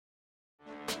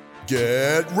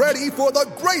Get ready for the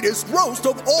greatest roast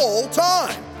of all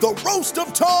time, the Roast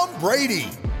of Tom Brady,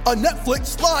 a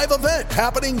Netflix live event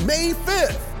happening May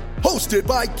 5th. Hosted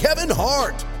by Kevin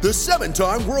Hart, the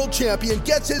 7-time world champion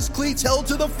gets his cleats held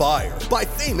to the fire by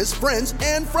famous friends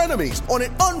and frenemies on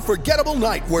an unforgettable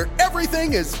night where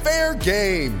everything is fair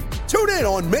game. Tune in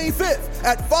on May 5th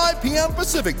at 5 p.m.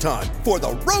 Pacific time for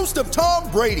the Roast of Tom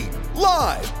Brady,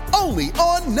 live only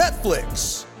on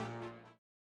Netflix.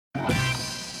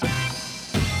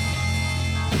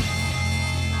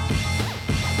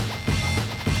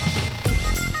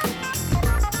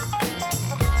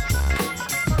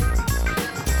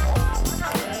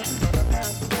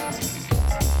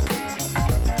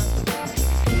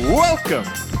 Welcome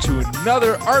to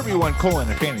another RB1 Colon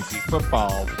and Fantasy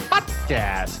Football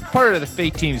podcast, part of the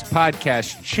Fake Teams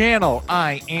podcast channel.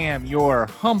 I am your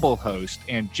humble host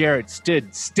and Jarrett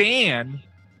Stan,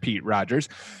 Pete Rogers,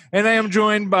 and I am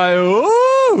joined by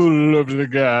all of the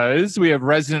guys. We have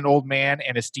resident old man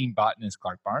and esteemed botanist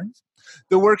Clark Barnes,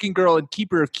 the working girl and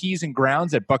keeper of keys and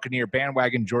grounds at Buccaneer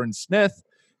bandwagon Jordan Smith,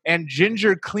 and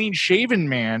ginger clean-shaven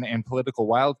man and political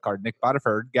wildcard Nick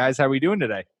Botiford. Guys, how are we doing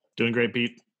today? Doing great,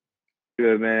 Pete.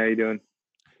 Good, man. How you doing?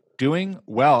 Doing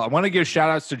well. I want to give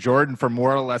shout-outs to Jordan for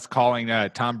more or less calling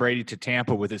Tom Brady to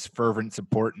Tampa with his fervent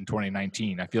support in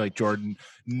 2019. I feel like Jordan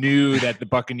knew that the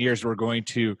Buccaneers were going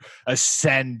to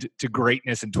ascend to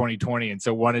greatness in 2020, and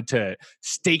so wanted to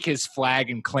stake his flag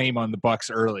and claim on the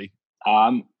Bucs early.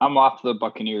 I'm off the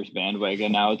Buccaneers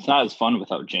bandwagon now. It's not as fun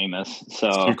without Jameis. So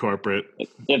it's too corporate.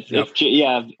 Unless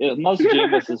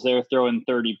Jameis is there throwing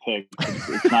 30 picks,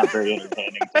 it's not very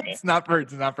entertaining to me. It's not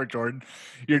for Jordan.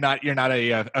 You're not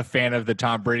a fan of the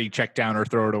Tom Brady check down or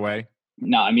throw it away.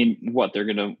 No, I mean, what, they're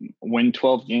gonna win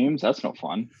 12 games? That's no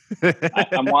fun. I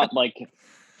want like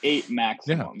 8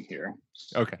 maximum here.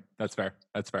 Okay, that's fair.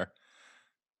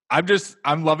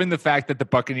 I'm loving the fact that the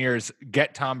Buccaneers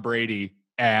get Tom Brady.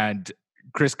 And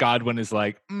Chris Godwin is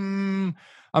like, I'm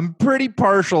pretty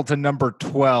partial to number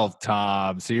 12,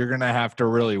 Tom. So you're going to have to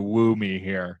really woo me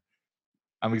here.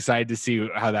 I'm excited to see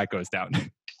how that goes down.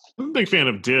 I'm a big fan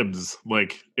of Dibs.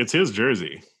 Like, it's his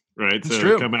jersey, right? It's so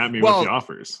true. Come at me with the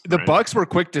offers. The right? Bucs were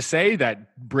quick to say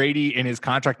that Brady in his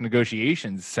contract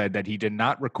negotiations said that he did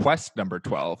not request number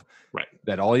 12. Right.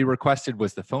 That all he requested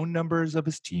was the phone numbers of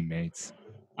his teammates.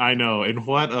 I know, and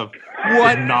what a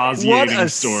nauseating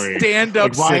story!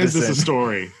 Stand-up. Like, why citizen. is this a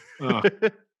story? Oh.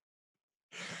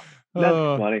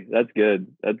 That's funny. That's good.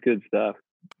 That's good stuff.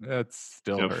 That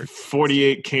still hurts.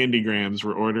 48 candy grams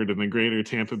were ordered in the greater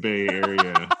Tampa Bay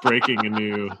area, breaking a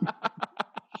new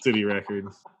city record.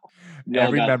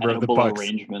 Every member of the Bucs.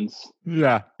 Arrangements.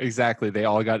 Yeah, exactly. They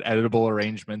all got editable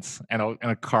arrangements and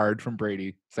a card from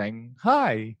Brady saying,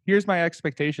 "Hi, here's my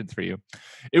expectations for you."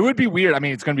 It would be weird. I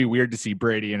mean, it's going to be weird to see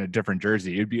Brady in a different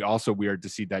jersey. It'd be also weird to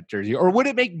see that jersey. Or would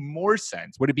it make more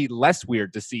sense? Would it be less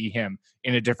weird to see him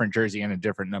in a different jersey and a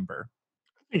different number?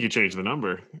 I think you change the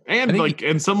number, and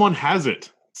and someone has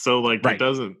it, so like right. It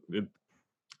doesn't.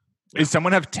 Does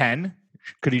someone have 10?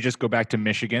 Could he just go back to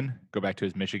Michigan? Go back to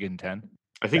his Michigan 10?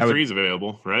 I think 3's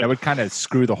available, right? That would kind of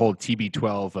screw the whole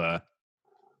TB12.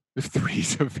 If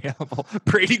 3's available,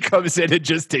 Brady comes in and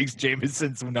just takes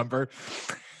Jameson's number.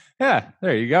 Yeah,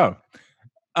 there you go.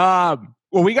 Well,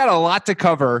 we got a lot to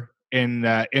cover in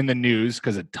the news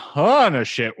because a ton of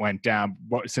shit went down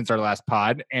since our last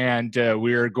pod, and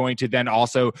we're going to then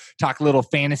also talk a little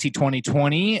fantasy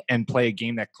 2020 and play a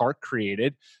game that Clark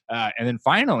created, and then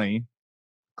finally,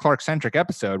 Clark-centric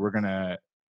episode. We're gonna.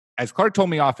 As Clark told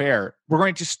me off air, we're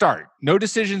going to start. No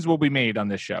decisions will be made on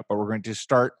this show, but we're going to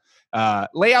start,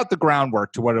 lay out the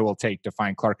groundwork to what it will take to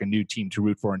find Clark a new team to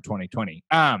root for in 2020.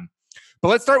 But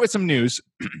let's start with some news.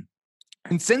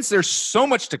 And since there's so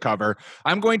much to cover,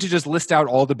 I'm going to just list out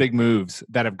all the big moves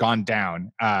that have gone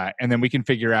down, and then we can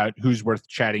figure out who's worth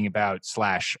chatting about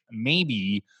 /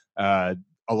 maybe a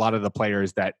lot of the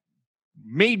players that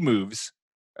made moves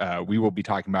we will be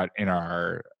talking about in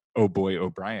our Oh Boy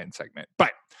O'Brien segment.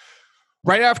 But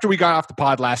right after we got off the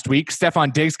pod last week,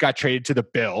 Stephon Diggs got traded to the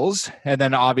Bills. And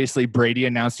then obviously Brady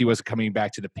announced he was coming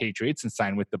back to the Patriots and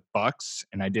signed with the Bucs.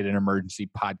 And I did an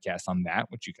emergency podcast on that,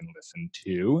 which you can listen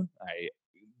to. I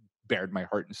bared my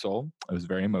heart and soul. I was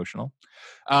very emotional.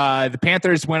 The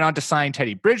Panthers went on to sign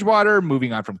Teddy Bridgewater,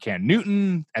 moving on from Cam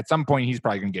Newton. At some point, he's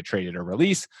probably going to get traded or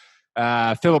released.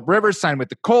 Phillip Rivers signed with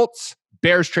the Colts.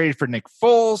 Bears traded for Nick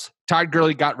Foles. Todd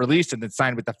Gurley got released and then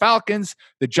signed with the Falcons.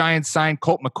 The Giants signed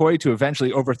Colt McCoy to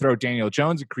eventually overthrow Daniel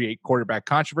Jones and create quarterback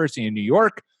controversy in New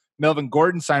York. Melvin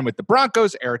Gordon signed with the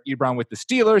Broncos. Eric Ebron with the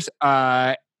Steelers.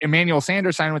 Emmanuel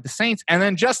Sanders signed with the Saints. And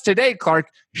then just today, Clark,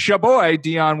 Shaboy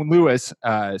Dion Lewis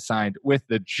signed with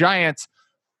the Giants.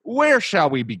 where shall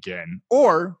we begin?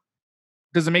 Or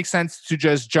does it make sense to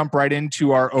just jump right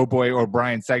into our Oh Boy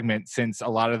O'Brien segment, since a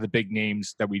lot of the big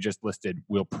names that we just listed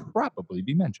will probably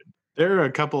be mentioned? There are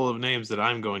a couple of names that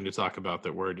I'm going to talk about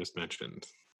that were just mentioned.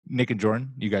 Nick and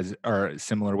Jordan, you guys are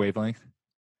similar wavelength?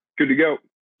 Good to go.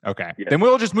 Okay. Yeah. Then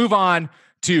we'll just move on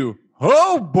to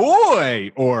Oh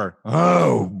Boy or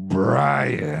Oh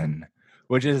Brian,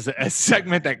 which is a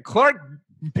segment that Clark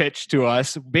pitched to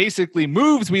us. Basically,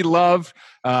 moves we love,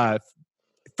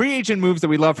 free agent moves that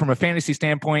we love from a fantasy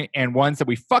standpoint, and ones that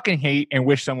we fucking hate and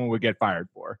wish someone would get fired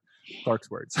for.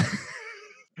 Clark's words.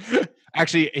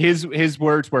 Actually, his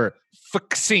words were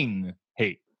 "fuxing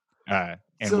hate." I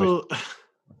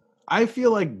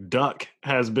feel like "duck"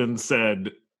 has been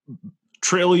said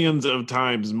trillions of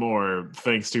times more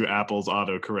thanks to Apple's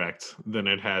autocorrect than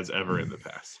it has ever in the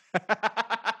past.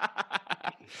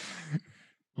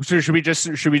 So should we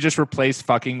just replace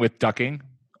 "fucking" with "ducking,"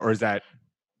 or is that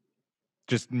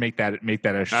just make that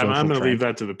a social I'm going to trend? leave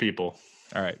that to the people.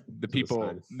 All right, the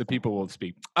people will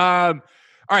speak. All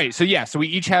right, so we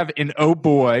each have an Oh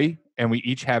Boy and we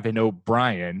each have an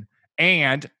O'Brien,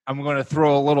 and I'm going to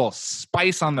throw a little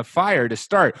spice on the fire to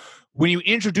start. When you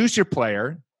introduce your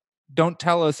player, don't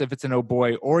tell us if it's an Oh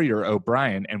Boy or your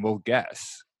O'Brien, and we'll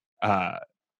guess.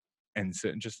 And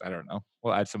so just, I don't know,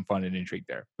 we'll add some fun and intrigue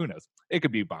there. Who knows? It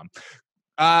could be a bomb.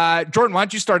 Jordan, why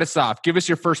don't you start us off? Give us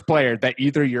your first player that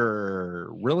either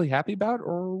you're really happy about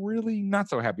or really not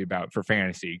so happy about for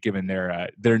fantasy, given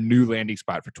their new landing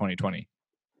spot for 2020.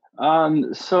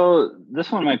 So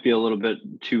this one might be a little bit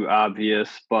too obvious,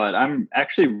 but I'm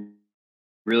actually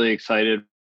really excited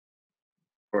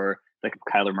for like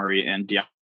Kyler Murray and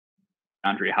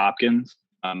DeAndre Hopkins.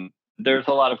 There's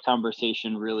a lot of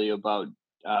conversation really about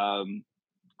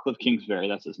Cliff Kingsbury,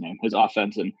 that's his name, his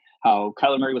offense, and how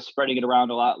Kyler Murray was spreading it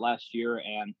around a lot last year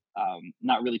and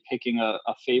not really picking a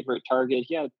favorite target.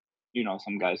 Yeah,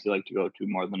 some guys they like to go to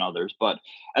more than others. But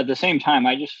at the same time,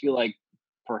 I just feel like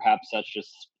perhaps that's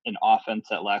just an offense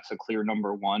that lacks a clear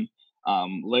number one.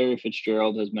 Larry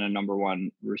Fitzgerald has been a number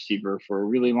one receiver for a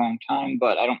really long time,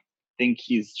 but I don't think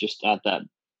he's just at that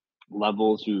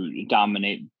level to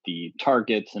dominate the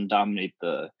targets and dominate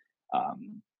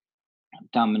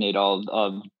all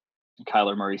of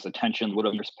Kyler Murray's attention would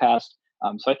have years past.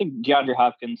 So I think DeAndre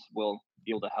Hopkins will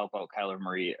be able to help out Kyler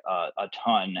Murray a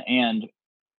ton, and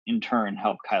in turn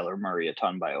help Kyler Murray a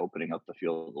ton by opening up the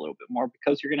field a little bit more,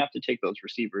 because you're going to have to take those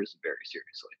receivers very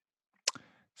seriously.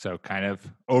 So kind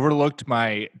of overlooked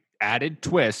my added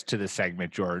twist to the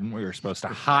segment, Jordan. We were supposed to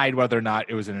hide whether or not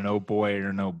it was an Oh Boy or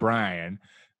an O'Brien,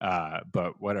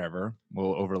 but whatever.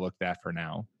 We'll overlook that for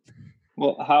now.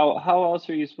 Well, how else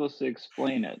are you supposed to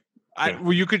explain it?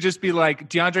 Well, you could just be like,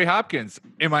 DeAndre Hopkins,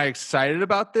 am I excited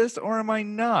about this or am I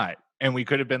not? And we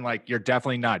could have been like, you're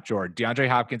definitely not, Jordan. DeAndre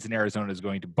Hopkins in Arizona is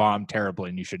going to bomb terribly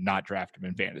and you should not draft him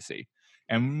in fantasy.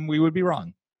 And we would be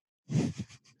wrong.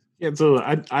 Yeah, so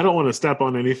I don't want to step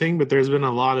on anything, but there's been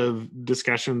a lot of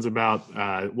discussions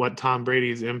about what Tom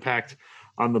Brady's impact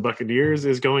on the Buccaneers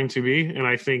is going to be. And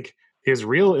I think his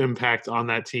real impact on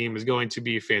that team is going to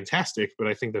be fantastic. But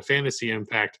I think the fantasy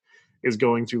impact is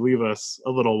going to leave us a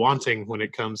little wanting when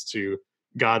it comes to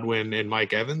Godwin and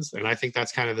Mike Evans. And I think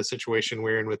that's kind of the situation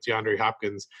we're in with DeAndre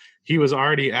Hopkins. He was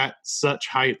already at such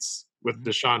heights with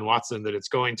Deshaun Watson that it's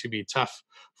going to be tough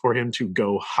for him to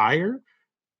go higher.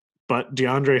 But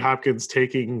DeAndre Hopkins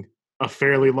taking a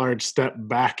fairly large step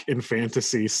back in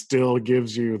fantasy still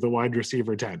gives you the wide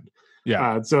receiver 10.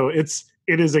 Yeah. So it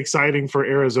is exciting for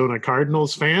Arizona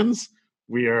Cardinals fans.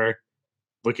 We are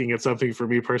looking at something for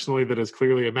me personally that is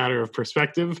clearly a matter of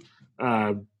perspective.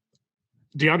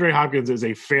 DeAndre Hopkins is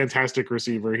a fantastic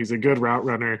receiver. He's a good route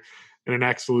runner and an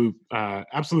absolute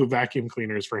vacuum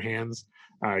cleaners for hands.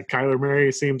 Kyler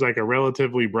Murray seems like a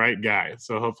relatively bright guy,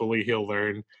 so hopefully he'll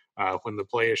learn when the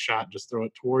play is shot, just throw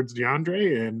it towards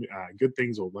DeAndre, and good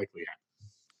things will likely happen.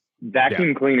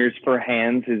 Vacuum cleaners for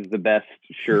hands is the best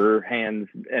sure hands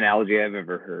analogy I've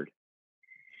ever heard.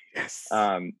 Yes.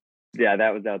 Yeah,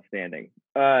 that was outstanding.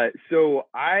 So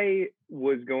I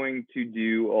was going to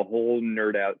do a whole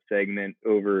nerd out segment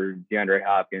over DeAndre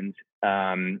Hopkins.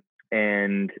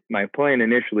 And my plan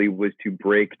initially was to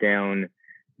break down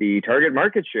the target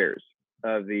market shares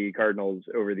of the Cardinals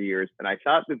over the years. And I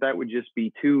thought that would just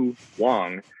be too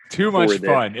long. Too much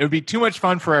fun. It would be too much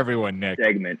fun for everyone, Nick.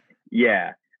 Segment.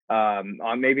 Yeah.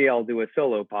 Maybe I'll do a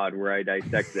solo pod where I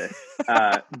dissect this.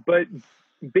 But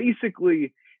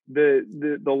basically,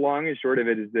 the long and short of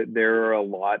it is that there are a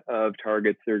lot of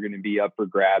targets that are going to be up for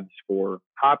grabs for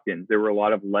Hopkins. There were a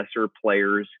lot of lesser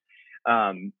players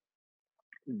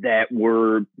that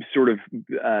were sort of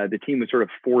the team was sort of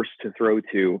forced to throw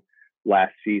to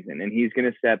last season. And he's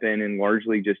going to step in and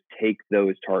largely just take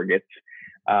those targets.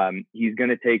 He's going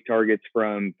to take targets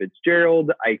from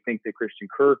Fitzgerald. I think that Christian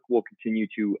Kirk will continue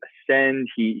to ascend.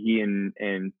 He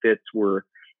and Fitz were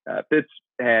Fitz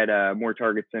had more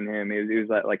targets than him. It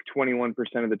was at like 21%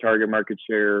 of the target market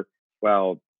share,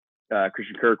 while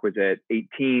Christian Kirk was at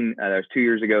 18. That was 2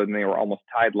 years ago, and they were almost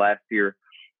tied last year.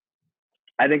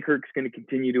 I think Kirk's going to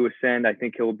continue to ascend. I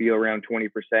think he'll be around 20%.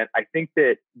 I think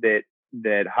that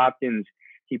Hopkins,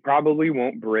 he probably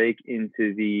won't break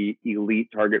into the elite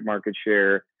target market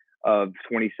share of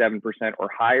 27% or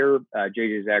higher.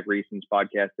 JJ Zach Reason's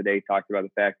podcast today talked about the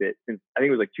fact that since I think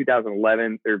it was like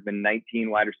 2011, there have been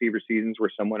 19 wide receiver seasons where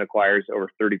someone acquires over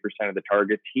 30% of the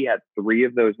targets. He had 3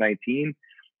 of those 19.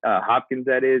 Hopkins,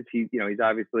 that is, he's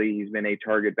been a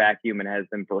target vacuum and has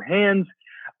them for hands.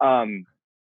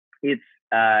 He's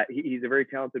a very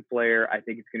talented player. I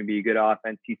think it's going to be a good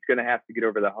offense. He's going to have to get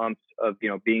over the humps of,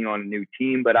 being on a new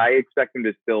team, but I expect him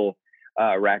to still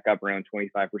rack up around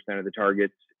 25% of the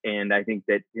targets. And I think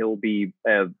that he'll be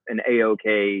an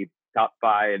A-OK top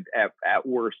 5, at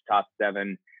worst top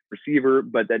 7 receiver,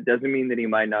 but that doesn't mean that he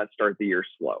might not start the year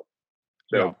slow.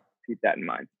 So keep that in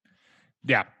mind.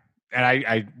 Yeah. And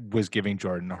I was giving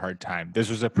Jordan a hard time. This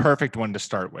was a perfect one to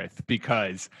start with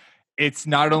because it's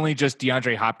not only just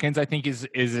DeAndre Hopkins, I think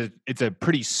it's a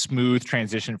pretty smooth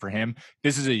transition for him.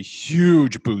 This is a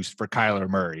huge boost for Kyler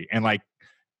Murray. And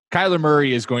Kyler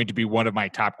Murray is going to be one of my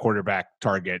top quarterback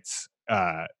targets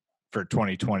for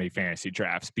 2020 fantasy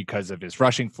drafts because of his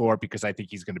rushing floor, because I think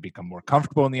he's going to become more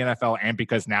comfortable in the NFL, and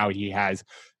because now he has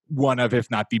one of, if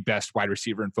not the best wide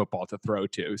receiver in football to throw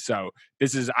to. So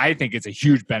I think it's a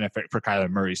huge benefit for Kyler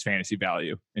Murray's fantasy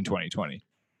value in 2020.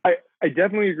 I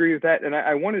definitely agree with that. And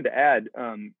I wanted to add,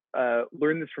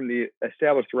 learned this from the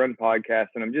Established Run podcast,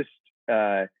 and I'm just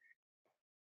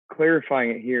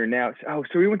clarifying it here now.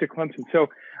 So he went to Clemson. So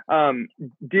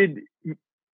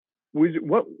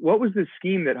what was the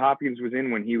scheme that Hopkins was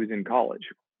in when he was in college?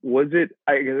 Was it,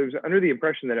 I was under the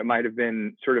impression that it might have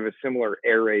been sort of a similar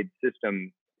air raid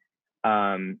system,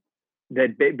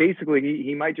 that basically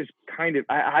he might just kind of,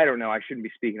 I don't know, I shouldn't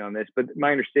be speaking on this, but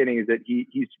my understanding is that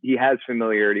he has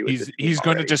familiarity with he's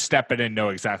going to just step in and know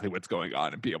exactly what's going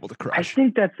on and be able to crush. I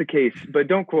think that's the case, but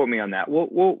don't quote me on that.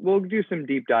 We'll do some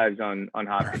deep dives on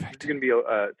Hopkins. It's going to be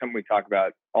something we talk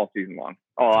about all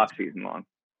off season long.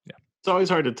 Yeah, it's always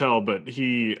hard to tell, but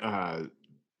he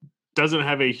doesn't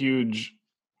have a huge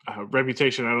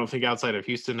reputation, I don't think, outside of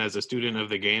Houston as a student of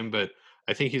the game, but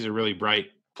I think he's a really bright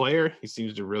player. He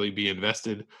seems to really be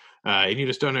invested, and you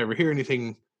just don't ever hear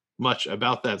anything much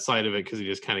about that side of it because he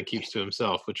just kind of keeps to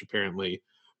himself, which apparently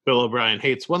Bill O'Brien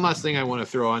hates. One last thing I want to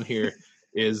throw on here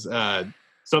is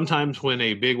sometimes when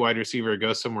a big wide receiver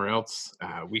goes somewhere else,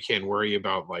 we can worry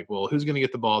about who's going to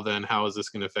get the ball then? How is this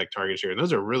going to affect target share? And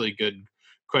those are really good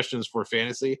questions for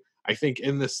fantasy. I think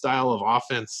in this style of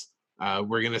offense,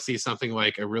 we're going to see something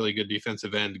like a really good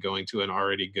defensive end going to an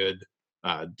already good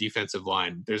defensive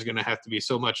line. There's going to have to be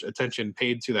so much attention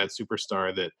paid to that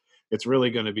superstar that it's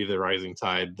really going to be the rising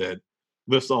tide that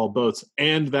lifts all boats.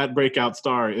 And that breakout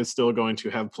star is still going to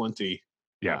have plenty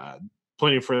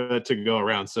for that to go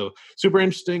around. So super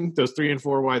interesting. Those 3 and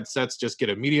 4 wide sets just get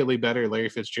immediately better. Larry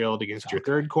Fitzgerald against your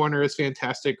third corner is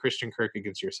fantastic. Christian Kirk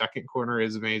against your second corner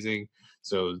is amazing.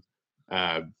 So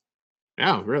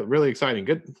really exciting.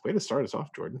 Good way to start us off,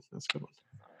 Jordan. That's a good one.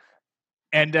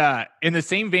 And in the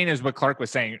same vein as what Clark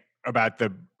was saying about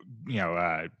the,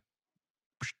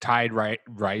 tide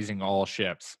rising all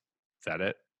ships. Is that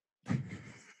it?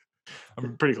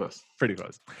 I'm pretty close. Pretty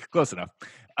close. Close enough.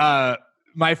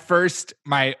 My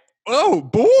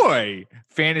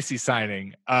fantasy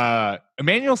signing,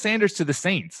 Emmanuel Sanders to the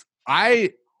Saints.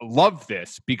 I love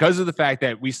this because of the fact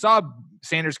that we saw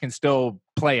Sanders can still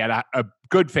play at a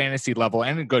good fantasy level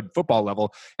and a good football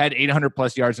level, had 800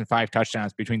 plus yards and 5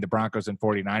 touchdowns between the Broncos and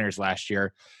 49ers last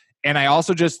year. And I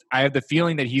have the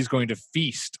feeling that he's going to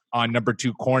feast on number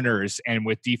 2 corners, and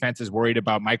with defenses worried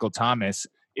about Michael Thomas,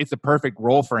 it's a perfect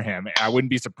role for him. I wouldn't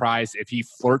be surprised if he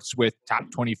flirts with top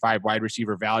 25 wide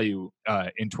receiver value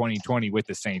in 2020 with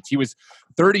the Saints. He was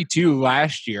 32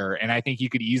 last year, and I think he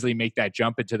could easily make that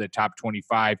jump into the top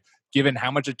 25, given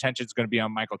how much attention is going to be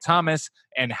on Michael Thomas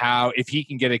and how, if he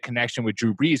can get a connection with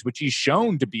Drew Brees, which he's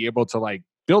shown to be able to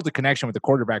build a connection with the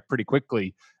quarterback pretty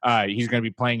quickly, he's going to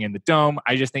be playing in the dome.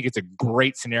 I just think it's a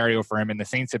great scenario for him, and the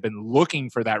Saints have been looking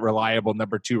for that reliable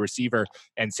number 2 receiver,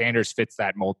 and Sanders fits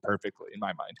that mold perfectly in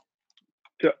my mind.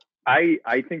 So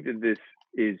I think that this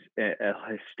is a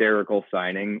hysterical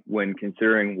signing when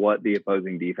considering what the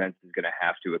opposing defense is going to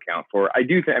have to account for. I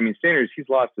do think, Sanders, he's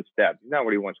lost a step. He's not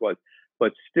what he once was,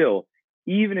 but still,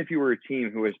 even if you were a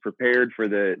team who was prepared for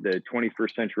the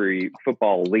 21st century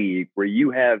football league, where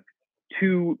you have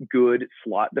two good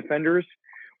slot defenders,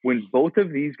 when both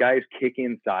of these guys kick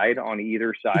inside on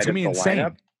either side of the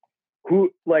lineup,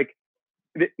 who like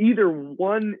either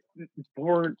one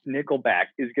poor nickelback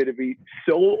is going to be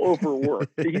so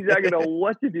overworked. He's not going to know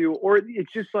what to do, or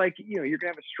it's just like, you know, you're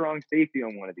going to have a strong safety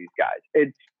on one of these guys.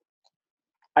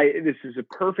 This is a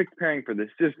perfect pairing for the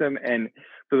system and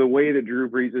for the way that Drew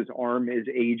Brees' arm is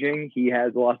aging. He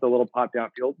has lost a little pop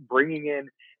downfield, bringing in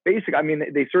I mean,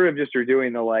 they sort of just are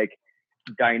doing the like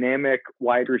dynamic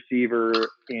wide receiver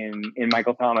in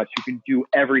Michael Thomas who can do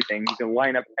everything. He can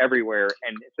line up everywhere.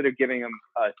 And instead of giving him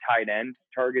a tight end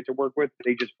target to work with,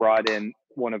 they just brought in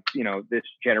one of, you know, this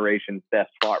generation's best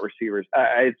slot receivers.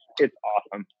 It's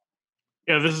awesome.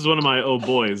 Yeah, this is one of my old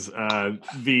boys. I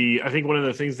think one of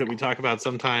the things that we talk about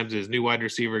sometimes is new wide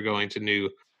receiver going to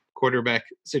new quarterback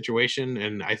situation.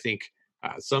 And I think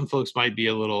some folks might be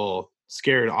a little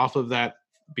scared off of that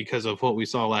because of what we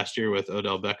saw last year with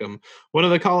Odell Beckham. One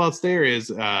of the call-outs there is,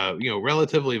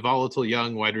 relatively volatile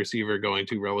young wide receiver going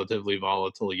to relatively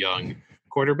volatile young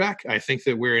quarterback. I think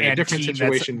that we're in a different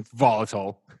situation.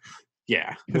 Volatile.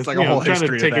 Yeah. It's like a whole history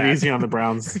trying to take of that. it easy on the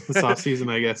Browns this offseason,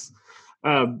 I guess.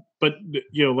 But,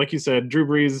 you know, like you said, Drew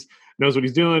Brees knows what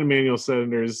he's doing. Emmanuel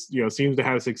Sanders, you know, seems to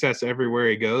have success everywhere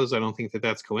he goes. I don't think that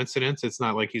that's coincidence. It's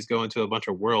not like he's going to a bunch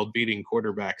of world-beating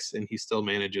quarterbacks and he still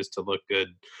manages to look good.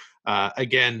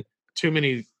 Again, too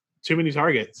many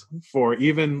targets for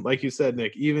even, like you said,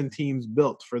 Nick, even teams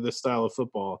built for this style of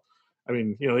football. I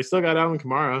mean, you know, they still got Alvin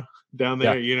Kamara down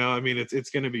there. Yeah. You know, I mean, it's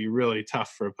going to be really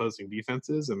tough for opposing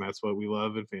defenses, and that's what we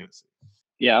love in fantasy.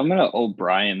 Yeah, I'm gonna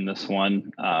O'Brien this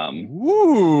one.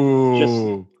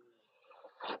 Ooh.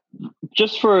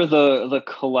 Just for the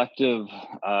collective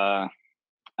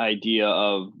idea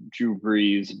of Drew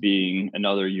Brees being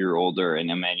another year older and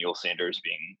Emmanuel Sanders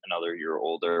being another year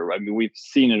older. I mean, we've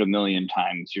seen it a million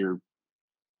times. You're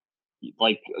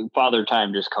like father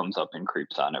time just comes up and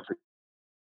creeps on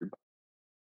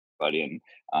everybody.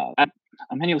 And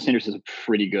Emmanuel Sanders is a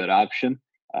pretty good option,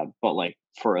 but like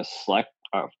for a slot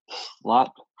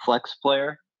flex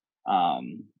player, I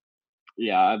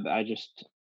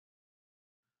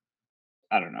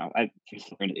don't know. I think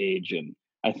an age, and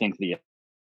I think the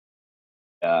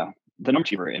number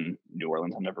two in New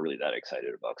Orleans, I'm never really that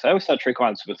excited about because I always thought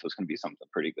Tre'Quan Smith was going to be something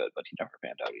pretty good, but he never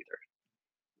panned out either.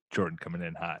 Jordan coming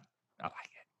in hot. I like it.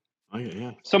 Oh,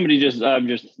 yeah. I'm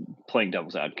just playing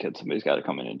devil's advocate. Somebody's got to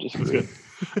come in and just. That's good.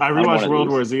 I rewatched World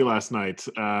War Z last night,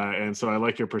 and so I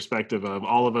like your perspective of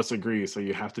all of us agree. So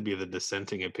you have to be the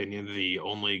dissenting opinion. The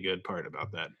only good part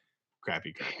about that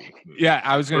crappy movie. Yeah,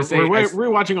 I was going to say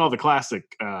we're watching all the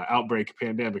classic outbreak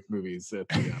pandemic movies at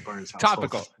Barnes house.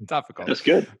 Topical. That's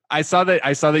good. I saw that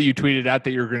you tweeted out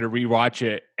that you were going to rewatch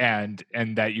it and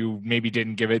that you maybe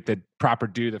didn't give it the proper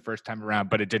due the first time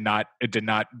around, but it did not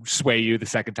sway you the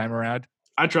second time around.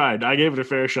 I tried. I gave it a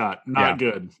fair shot. Not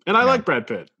good. And I like Brad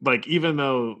Pitt. Like, even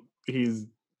though he's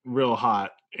real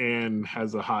hot and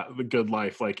has a good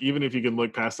life, like, even if you can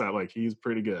look past that, like, he's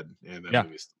pretty good. And that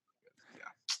movie's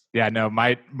Yeah, no,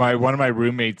 my one of my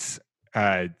roommates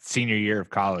senior year of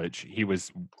college, he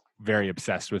was very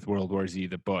obsessed with World War Z,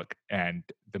 the book, and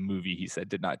the movie, he said,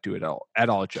 did not do it at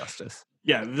all justice.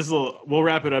 Yeah, we'll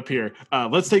wrap it up here.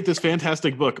 Let's take this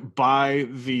fantastic book by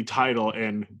the title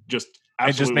and just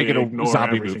make it a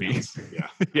zombie movie. Else.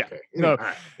 Yeah. Yeah.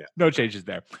 Okay. No changes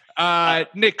there.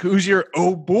 Nick, who's your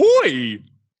oh boy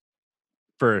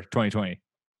for 2020?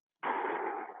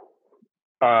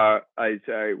 So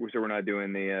we're not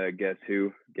doing the Guess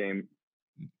Who game.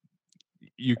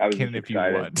 You can if you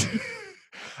want.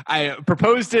 I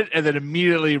proposed it and then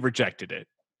immediately rejected it.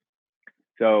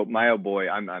 So my oh boy,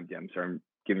 I'm sorry, I'm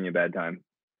giving you a bad time.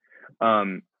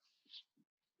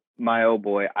 My oh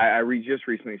boy, I just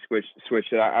recently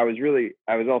switched it. I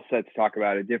was all set to talk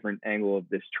about a different angle of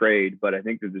this trade, but I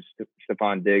think that the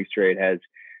Stephon Diggs trade has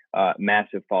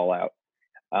massive fallout.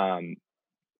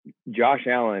 Josh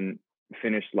Allen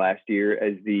finished last year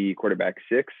as the quarterback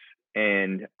 6,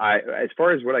 and as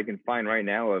far as what I can find right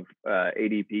now of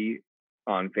ADP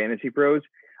on Fantasy Pros,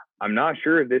 I'm not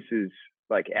sure if this is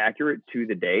like accurate to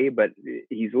the day, but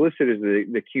he's listed as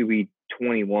the QB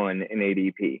 21 in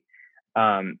ADP.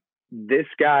 This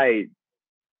guy,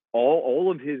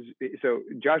 all of his, so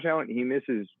Josh Allen, he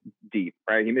misses deep,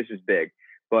 right? He misses big,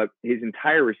 but his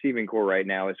entire receiving core right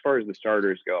now, as far as the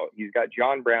starters go, he's got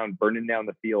John Brown burning down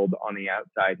the field on the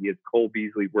outside. He has Cole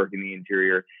Beasley working the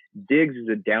interior. Diggs is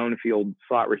a downfield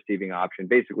slot receiving option,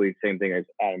 basically the same thing as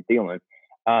Adam Thielen.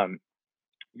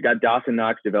 He's got Dawson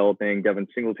Knox developing. Devin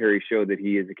Singletary showed that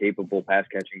he is a capable pass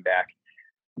catching back.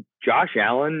 Josh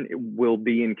Allen will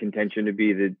be in contention to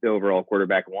be the overall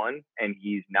quarterback one, and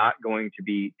he's not going to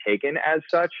be taken as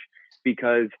such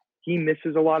because he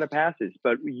misses a lot of passes.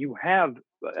 But you have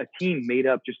a team made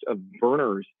up just of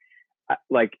burners.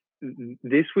 Like,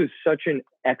 this was such an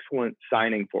excellent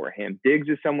signing for him. Diggs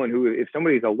is someone who, if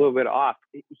somebody's a little bit off,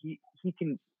 he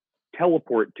can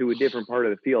teleport to a different part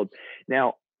of the field.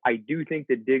 Now, I do think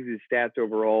that Diggs' stats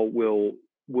overall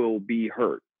will be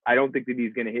hurt. I don't think that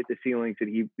he's going to hit the ceilings that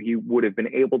he would have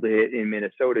been able to hit in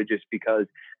Minnesota just because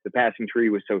the passing tree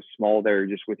was so small there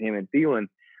just with him and Thielen.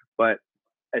 But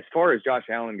as far as Josh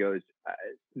Allen goes,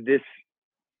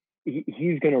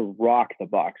 he's going to rock the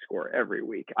box score every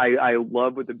week. I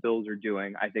love what the Bills are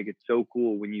doing. I think it's so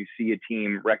cool when you see a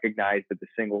team recognize that the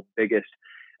single biggest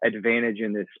advantage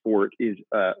in this sport is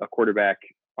a quarterback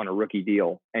on a rookie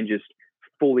deal and just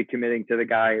fully committing to the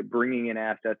guy, bringing in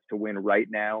assets to win right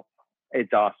now.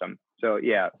 It's awesome. So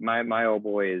yeah, my old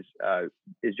boy is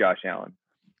Josh Allen.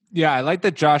 Yeah, I like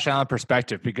the Josh Allen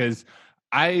perspective because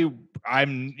I'm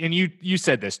and you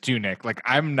said this too, Nick. Like,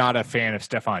 I'm not a fan of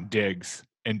Stephon Diggs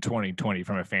in 2020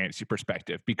 from a fantasy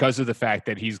perspective because of the fact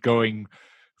that he's going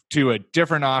to a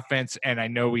different offense. And I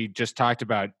know we just talked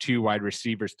about two wide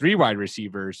receivers,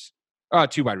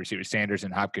 Sanders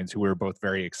and Hopkins, who we're both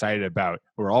very excited about.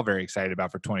 We're all very excited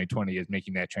about for 2020 is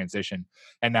making that transition.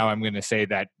 And now I'm going to say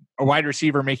that a wide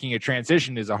receiver making a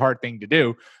transition is a hard thing to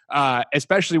do,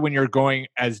 especially when you're going,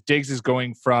 as Diggs is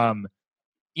going from,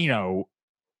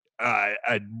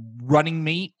 a running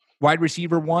mate wide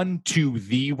receiver one to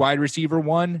the wide receiver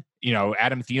one.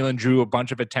 Adam Thielen drew a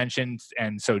bunch of attention,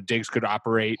 and so Diggs could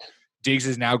operate. Diggs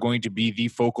is now going to be the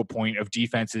focal point of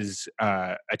defense's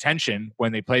attention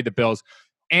when they play the Bills,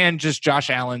 and just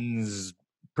Josh Allen's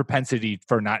propensity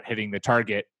for not hitting the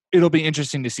target. It'll be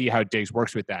interesting to see how Diggs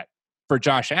works with that. For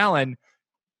Josh Allen,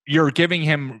 you're giving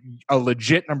him a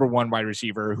legit number one wide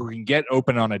receiver who can get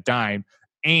open on a dime,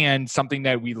 and something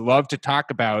that we love to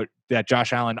talk about that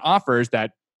Josh Allen offers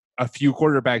that a few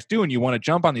quarterbacks do, and you want to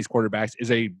jump on these quarterbacks, is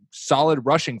a solid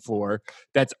rushing floor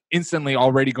that's instantly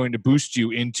already going to boost you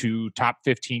into top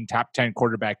 15, top 10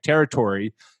 quarterback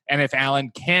territory. And if Allen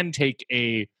can take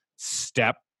a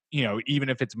step, even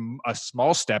if it's a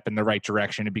small step in the right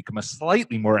direction and become a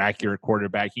slightly more accurate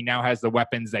quarterback, he now has the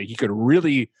weapons that he could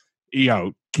really,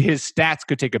 his stats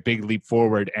could take a big leap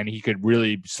forward and he could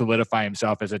really solidify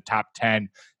himself as a top 10.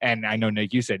 And I know,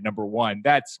 Nick, you said number one.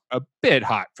 That's a bit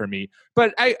hot for me,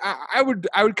 but I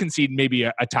would concede maybe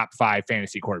a top 5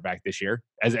 fantasy quarterback this year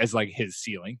as like his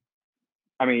ceiling.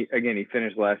 I mean, again, he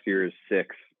finished last year as 6th.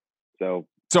 So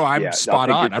I'm spot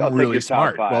on. I'm really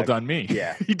smart. Well done, me.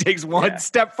 Yeah. He takes one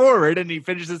step forward and he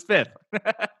finishes 5th.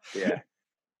 Yeah.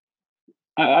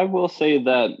 I will say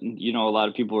that, a lot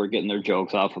of people were getting their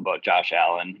jokes off about Josh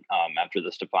Allen after the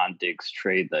Stephon Diggs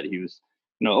trade, that he was,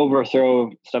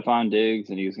 overthrow Stephon Diggs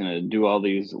and he was going to do all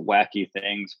these wacky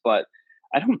things. But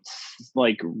I don't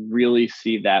really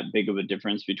see that big of a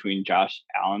difference between Josh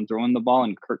Allen throwing the ball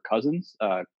and Kirk Cousins.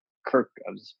 Kirk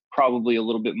was probably a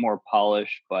little bit more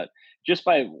polished, but just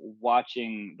by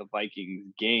watching the Vikings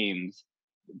games,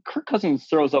 Kirk Cousins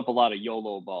throws up a lot of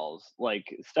YOLO balls. Like,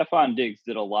 Stephon Diggs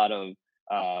did a lot of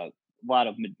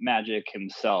magic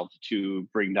himself to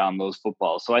bring down those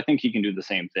footballs. So I think he can do the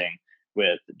same thing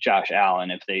with Josh Allen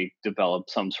if they develop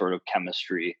some sort of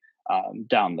chemistry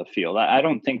down the field. I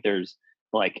don't think there's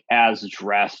as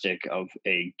drastic of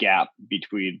a gap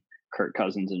between Kirk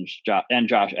Cousins and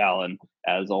Josh Allen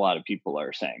as a lot of people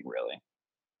are saying, really.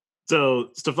 So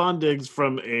Stephon Diggs,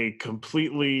 from a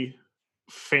completely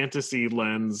fantasy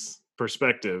lens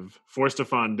perspective, for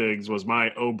Stephon Diggs was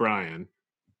my O'Brien,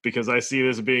 because I see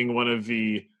this being one of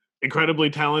the incredibly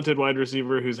talented wide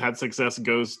receiver who's had success,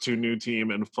 goes to new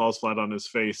team and falls flat on his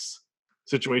face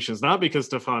situations. Not because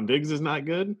Stephon Diggs is not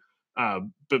good,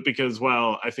 but because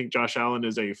while I think Josh Allen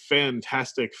is a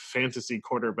fantastic fantasy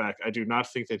quarterback, I do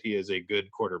not think that he is a good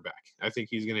quarterback. I think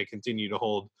he's going to continue to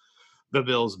hold the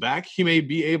Bills back. He may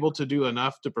be able to do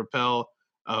enough to propel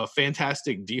a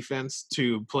fantastic defense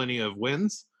to plenty of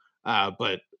wins,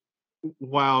 but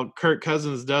while Kirk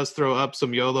Cousins does throw up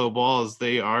some YOLO balls,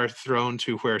 they are thrown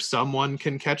to where someone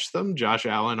can catch them. Josh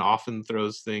Allen often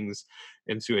throws things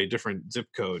into a different zip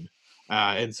code.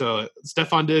 And so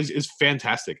Stephon Diggs is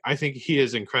fantastic. I think he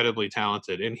is incredibly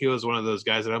talented. And he was one of those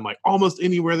guys that I'm like, almost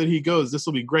anywhere that he goes, this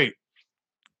will be great.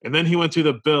 And then he went to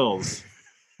the Bills.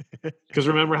 Because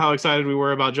remember how excited we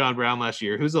were about John Brown last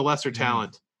year, who's a lesser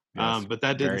talent. Yes, but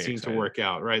that didn't seem to work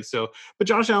out, right? So, but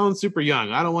Josh Allen's super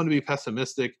young. I don't want to be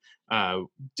pessimistic.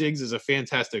 Diggs is a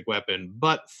fantastic weapon,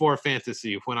 but for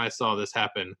fantasy, when I saw this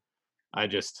happen,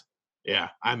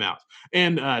 I'm out.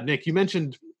 And Nick, you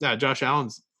mentioned Josh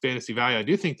Allen's fantasy value, I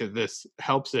do think that this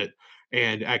helps it.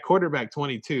 And at quarterback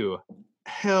 22,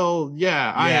 hell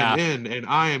yeah, I am in, and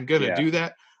I am going to do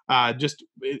that.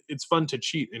 It's fun to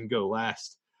cheat and go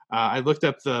last. I looked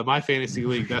up the My Fantasy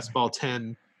League Best Ball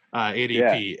 10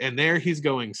 ADP, and there he's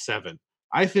going 7.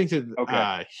 I think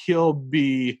that he'll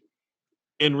be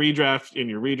in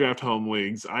your redraft home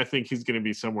leagues. I think he's going to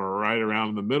be somewhere right around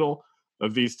in the middle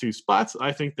of these two spots.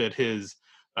 I think that his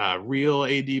real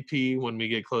ADP when we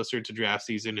get closer to draft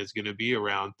season is going to be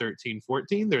around 13,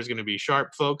 14. There's going to be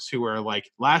sharp folks who are like,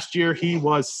 last year he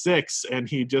was 6 and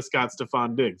he just got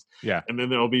Stephon Diggs. Yeah. And then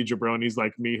there'll be jabronis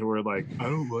like me who are like, I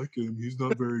don't like him. He's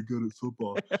not very good at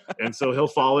football. And so he'll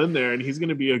fall in there, and he's going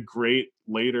to be a great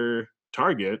later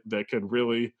target that could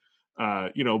really,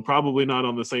 probably not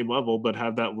on the same level, but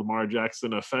have that Lamar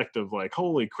Jackson effect of like,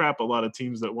 holy crap, a lot of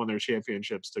teams that won their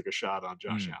championships took a shot on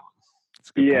Josh Allen.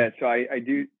 Yeah, so I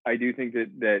do think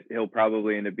that he'll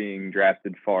probably end up being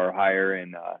drafted far higher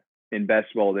in best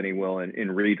ball than he will in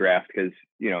redraft, because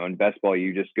in best ball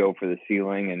you just go for the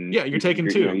ceiling, and you're taking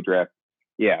 2. You draft,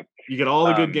 you get all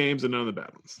the good games and none of the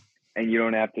bad ones, and you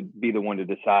don't have to be the one to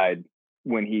decide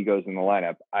when he goes in the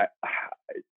lineup.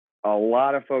 A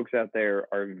lot of folks out there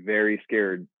are very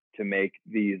scared to make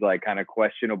these like kind of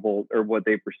questionable, or what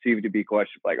they perceive to be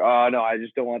questionable, like, oh no, I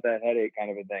just don't want that headache kind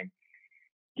of a thing.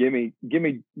 Give me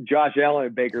Josh Allen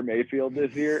and Baker Mayfield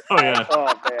this year. Oh yeah. Oh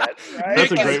man. Right?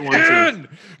 That's a great one too.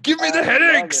 Give me the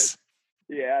headaches.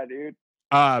 Yeah, dude.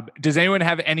 Does anyone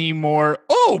have any more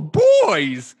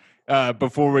boys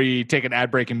before we take an ad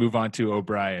break and move on to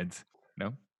O'Brien's?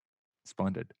 No?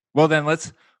 Splendid. Well then,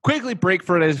 let's quickly break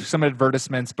for some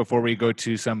advertisements before we go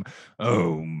to some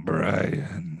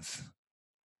O'Brien's.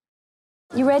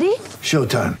 You ready?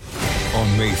 Showtime.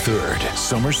 On May 3rd,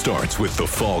 summer starts with The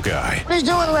Fall Guy. Let's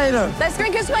do it later. Let's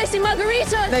drink a spicy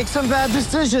margarita. Make some bad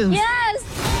decisions. Yes.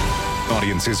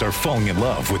 Audiences are falling in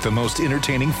love with the most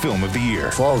entertaining film of the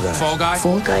year. Fall Guy. Fall Guy?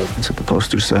 Fall Guy. That's what the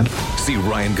poster said. See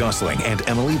Ryan Gosling and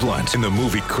Emily Blunt in the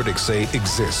movie critics say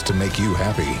exists to make you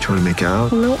happy. Trying to make it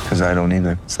out? Nope. Because I don't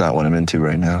either. It's not what I'm into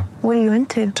right now. What are you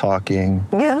into? Talking.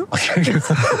 Yeah.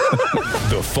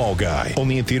 The Fall Guy.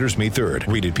 Only in theaters May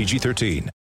 3rd. Rated PG-13.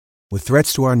 With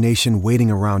threats to our nation waiting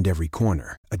around every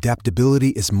corner,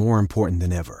 adaptability is more important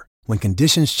than ever. When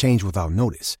conditions change without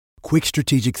notice, quick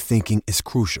strategic thinking is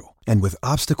crucial. And with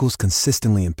obstacles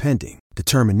consistently impending,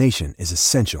 determination is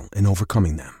essential in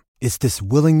overcoming them. It's this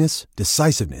willingness,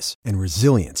 decisiveness, and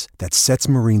resilience that sets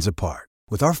Marines apart.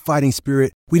 With our fighting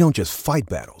spirit, we don't just fight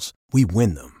battles, we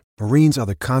win them. Marines are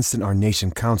the constant our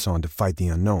nation counts on to fight the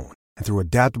unknown. And through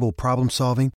adaptable problem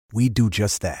solving, we do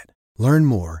just that. Learn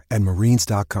more at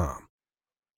Marines.com.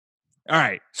 All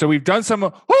right. So we've done some,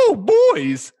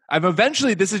 boys.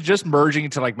 This is just merging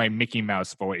into like my Mickey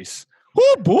Mouse voice.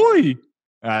 Oh boy.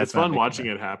 It's fun watching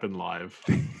it happen live.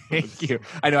 Thank you.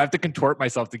 I know I have to contort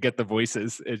myself to get the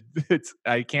voices.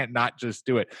 I can't not just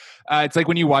do it. It's like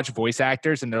when you watch voice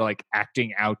actors and they're like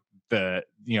acting out or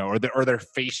their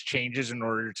face changes in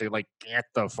order to like get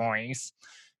the voice.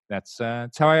 That's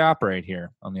how I operate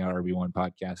here on the RB1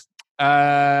 podcast.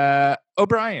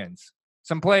 O'Brien's,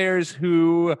 some players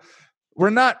who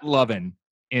we're not loving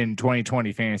in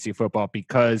 2020 fantasy football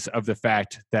because of the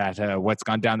fact that what's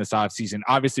gone down this offseason.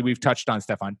 Obviously, we've touched on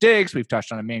Stephon Diggs. We've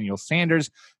touched on Emmanuel Sanders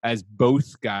as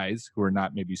both guys who are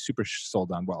not maybe super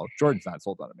sold on. Well, Jordan's not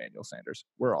sold on Emmanuel Sanders.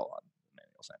 We're all on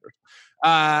Emmanuel Sanders.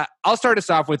 I'll start us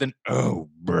off with an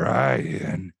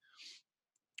O'Brien.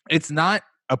 It's not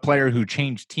a player who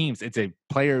changed teams. It's a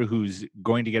player who's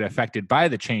going to get affected by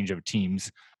the change of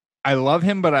teams. I love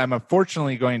him, but I'm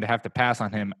unfortunately going to have to pass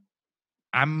on him.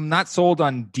 I'm not sold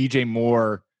on DJ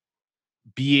Moore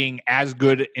being as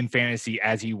good in fantasy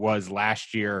as he was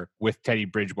last year with Teddy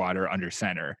Bridgewater under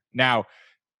center. Now,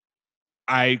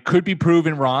 I could be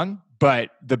proven wrong, but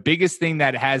the biggest thing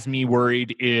that has me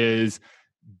worried is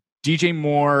DJ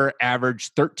Moore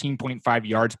averaged 13.5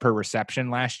 yards per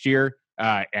reception last year.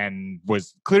 And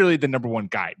was clearly the number one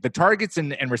guy. The targets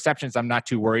and receptions I'm not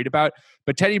too worried about,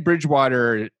 but Teddy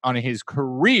Bridgewater on his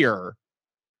career,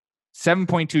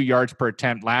 7.2 yards per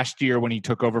attempt. Last year when he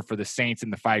took over for the Saints in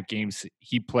the 5 games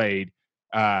he played,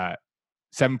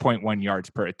 7.1 yards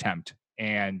per attempt.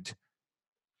 And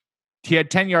he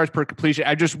had 10 yards per completion.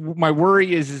 My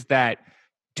worry is that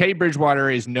Teddy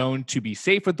Bridgewater is known to be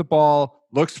safe with the ball,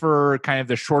 looks for kind of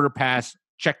the shorter pass,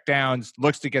 check downs,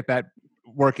 looks to get that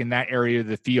work in that area of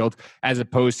the field as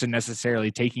opposed to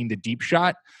necessarily taking the deep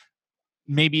shot.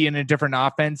 Maybe in a different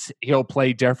offense, he'll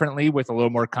play differently with a little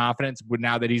more confidence. But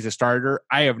now that he's a starter,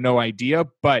 I have no idea.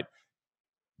 But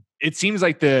it seems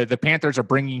like the Panthers are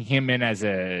bringing him in as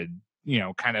a,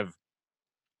 kind of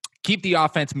keep the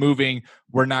offense moving.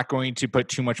 We're not going to put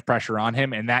too much pressure on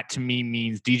him. And that to me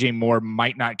means DJ Moore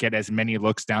might not get as many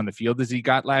looks down the field as he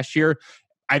got last year.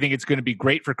 I think it's going to be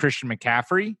great for Christian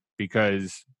McCaffrey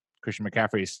because Christian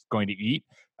McCaffrey is going to eat.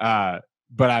 But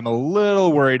I'm a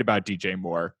little worried about DJ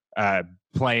Moore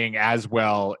playing as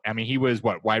well. I mean, he was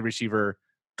wide receiver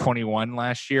 21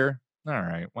 last year. All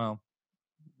right. Well,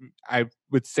 I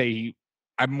would say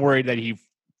I'm worried that he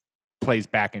plays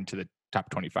back into the top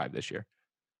 25 this year.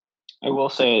 I will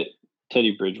say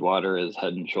Teddy Bridgewater is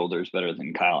head and shoulders better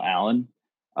than Kyle Allen.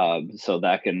 So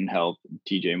that can help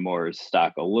DJ Moore's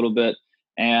stock a little bit.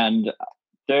 And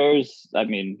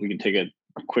we can take a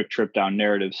quick trip down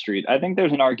narrative street. I think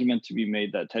there's an argument to be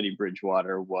made that Teddy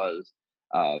Bridgewater was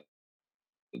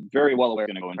very well aware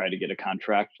going to go and try to get a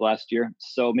contract last year.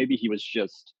 So maybe he was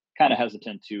just kind of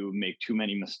hesitant to make too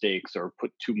many mistakes or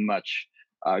put too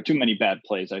many bad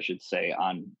plays, I should say,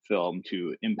 on film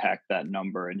to impact that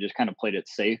number, and just kind of played it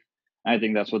safe. And I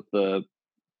think that's what the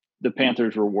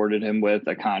Panthers rewarded him with,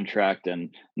 a contract.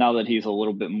 And now that he's a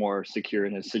little bit more secure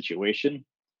in his situation,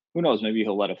 who knows, maybe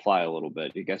he'll let it fly a little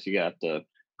bit. I guess you got to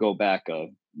go back a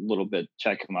little bit,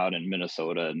 check him out in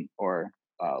Minnesota or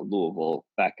Louisville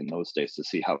back in those days to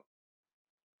see how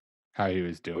he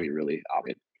was doing. He really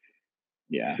operated.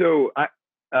 Yeah. So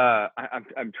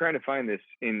I'm trying to find this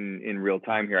in real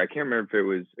time here. I can't remember if it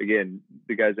was, again,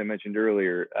 the guys I mentioned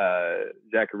earlier,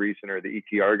 Zach Reason or the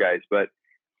ETR guys, but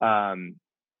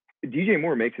DJ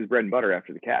Moore makes his bread and butter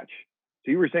after the catch.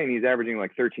 So you were saying he's averaging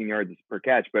like 13 yards per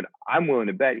catch, but I'm willing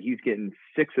to bet he's getting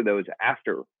 6 of those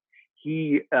after.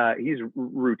 He's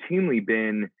routinely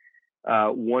been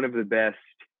one of the best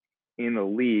in the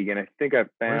league, and I think I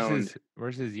found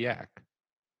where's his yak.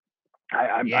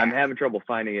 I'm having trouble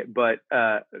finding it, but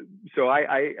so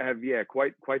I have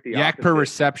quite the yak opposite. Per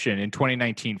reception in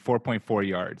 2019, 4.4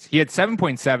 yards. He had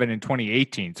 7.7 in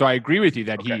 2018. So I agree with you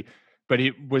that but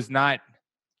it was not,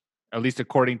 at least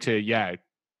according to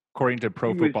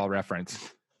Pro Football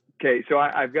Reference. Okay, so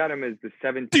I've got him as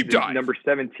number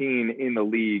 17 in the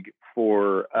league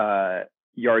for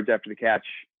yards after the catch.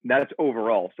 That's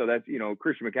overall. So that's,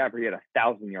 Christian McCaffrey had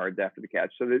 1,000 yards after the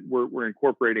catch. So that we're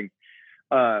incorporating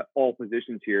all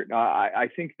positions here. Now, I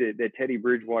think that Teddy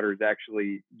Bridgewater is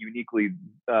actually uniquely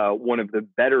one of the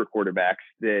better quarterbacks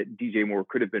that DJ Moore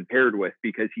could have been paired with,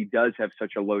 because he does have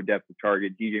such a low depth of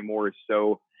target. DJ Moore is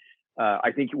so,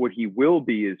 I think what he will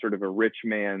be is sort of a rich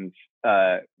man's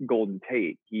Golden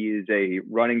Tate. He is a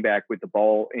running back with the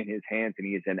ball in his hands, and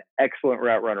he is an excellent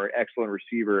route runner, excellent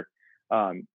receiver.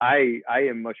 I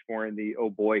am much more in the oh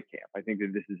boy camp. I think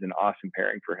that this is an awesome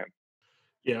pairing for him.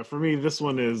 Yeah, for me, this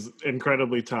one is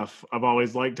incredibly tough. I've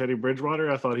always liked Teddy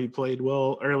Bridgewater. I thought he played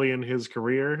well early in his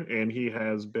career, and he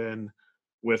has been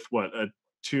with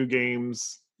several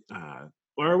games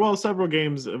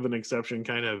of an exception,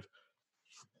 kind of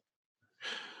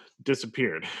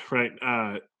disappeared, right?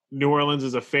 New Orleans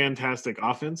is a fantastic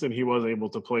offense, and he was able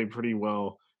to play pretty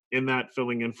well in that,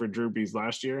 filling in for Drew Brees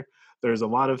last year. There's a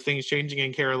lot of things changing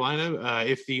in Carolina.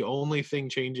 If the only thing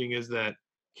changing is that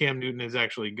Cam Newton is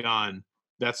actually gone,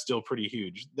 that's still pretty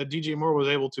huge. That DJ Moore was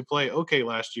able to play okay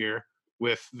last year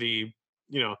with the,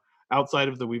 outside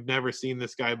of the we've never seen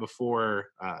this guy before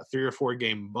 3 or 4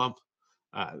 game bump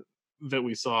that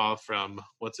we saw from,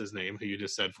 what's his name, who you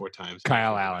just said 4 times?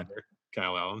 Kyle Allen.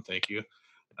 Kyle Allen, thank you.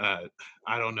 I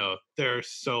don't know. There are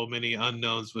so many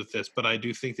unknowns with this, but I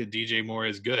do think that DJ Moore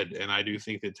is good, and I do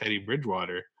think that Teddy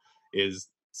Bridgewater is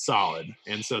solid.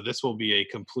 And so this will be a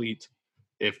complete,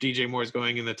 if DJ Moore is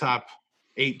going in the top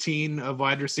 18 of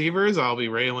wide receivers, I'll be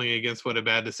railing against what a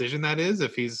bad decision that is.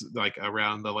 If he's like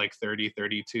around the 30,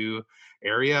 32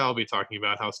 area, I'll be talking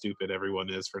about how stupid everyone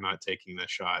is for not taking the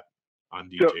shot on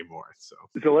DJ Moore. So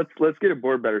let's get a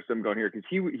board better sim going here, because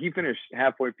he finished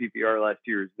half-point PPR last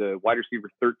year as the wide receiver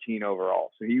 13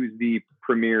 overall. So he was the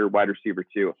premier wide receiver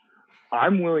too.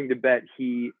 I'm willing to bet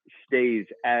he stays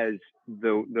as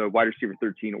the wide receiver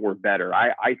 13 or better.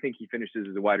 I think he finishes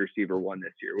as a wide receiver 1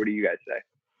 this year. What do you guys say?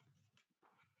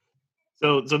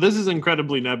 So this is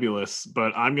incredibly nebulous,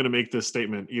 but I'm going to make this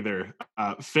statement either.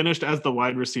 Finished as the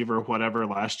wide receiver whatever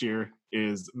last year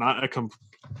is not a motherfucking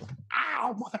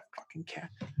cat.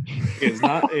 Is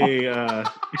not a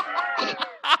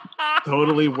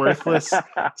totally worthless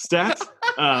stat.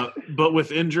 But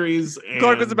with injuries, and,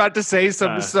 Clark was about to say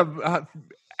some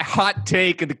hot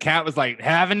take, and the cat was like,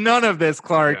 "Having none of this,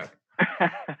 Clark."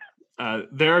 Yeah.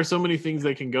 There are so many things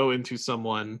that can go into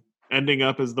someone ending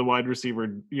up as the wide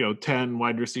receiver, 10,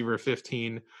 wide receiver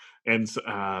 15, and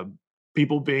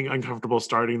people being uncomfortable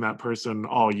starting that person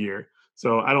all year.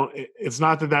 So it's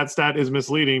not that stat is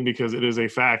misleading, because it is a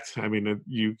fact. I mean,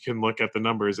 you can look at the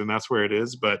numbers and that's where it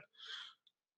is, but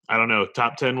I don't know,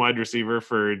 top 10 wide receiver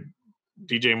for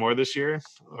DJ Moore this year?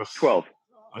 Ugh. 12.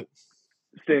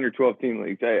 Standard 12 team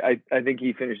leagues. I think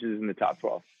he finishes in the top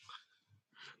 12.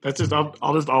 That's just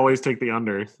I'll just always take the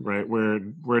under, right?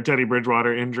 We're Teddy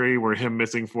Bridgewater injury, we're him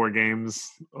missing 4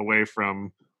 games away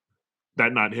from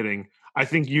that not hitting. I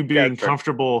think you being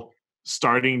comfortable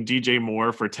starting DJ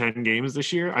Moore for 10 games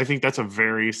this year, I think that's a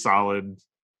very solid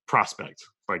prospect.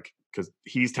 Like, because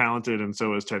he's talented and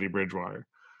so is Teddy Bridgewater.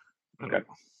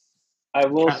 I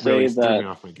will say really that me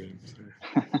off my game.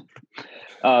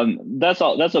 that's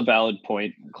a valid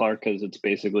point, Clark, because it's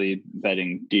basically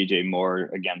betting DJ Moore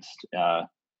against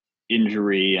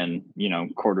injury and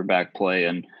quarterback play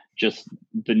and just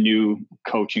the new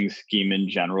coaching scheme in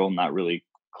general not really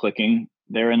clicking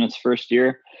there in its first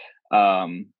year.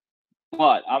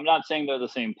 But I'm not saying they're the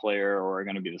same player or are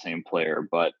going to be the same player,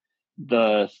 but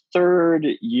the third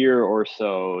year or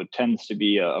so tends to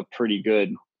be a pretty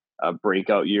good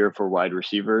breakout year for wide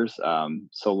receivers.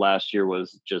 So last year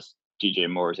was just DJ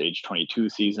Moore's age 22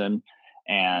 season.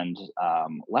 And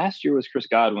last year was Chris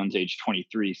Godwin's age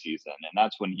 23 season. And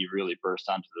that's when he really burst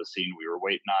onto the scene. We were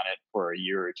waiting on it for a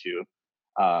year or two.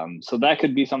 So that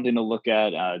could be something to look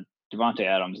at. Devontae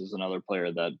Adams is another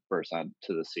player that burst onto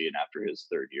the scene after his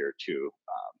third year too.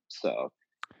 So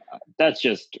that's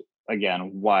just,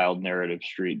 again, wild narrative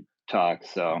street talk.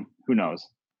 So who knows?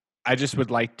 I just would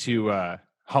like to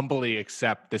humbly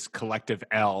accept this collective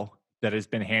L that has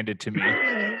been handed to me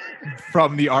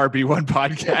from the RB1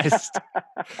 podcast.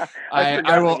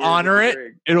 I will honor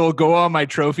it. It will go on my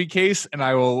trophy case, and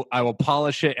I will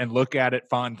polish it and look at it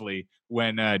fondly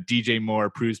when DJ Moore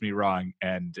proves me wrong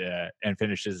and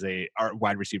finishes a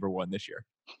wide receiver 1 this year.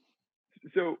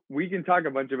 So we can talk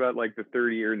a bunch about like the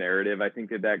 30-year narrative. I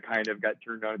think that kind of got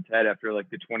turned on its head after like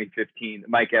the 2015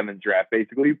 Mike Evans draft,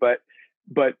 basically. But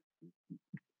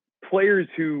players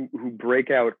who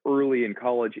break out early in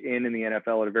college and in the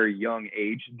NFL at a very young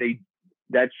age,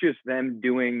 that's just them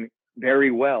doing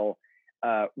very well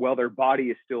while their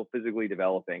body is still physically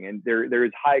developing. And there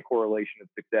is high correlation of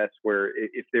success where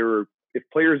if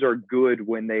players are good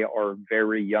when they are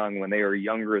very young, when they are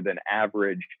younger than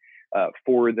average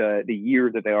for the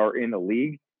year that they are in the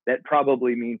league, that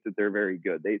probably means that they're very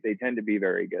good. They tend to be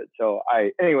very good. So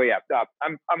I'm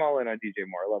all in on DJ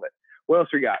Moore. I love it. What else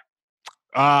we got?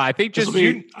 I think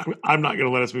I'm not going to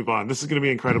let us move on. This is going to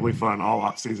be incredibly fun all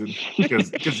off season because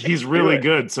he's really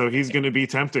good. So he's going to be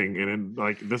tempting, and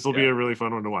this will be a really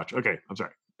fun one to watch. Okay, I'm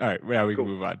sorry. All right, yeah, we can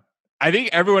move on. I think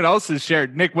everyone else has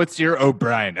shared. Nick, what's your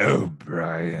O'Brien?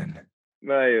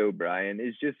 My O'Brien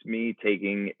is just me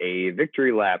taking a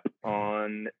victory lap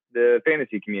on the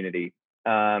fantasy community.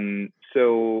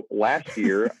 So last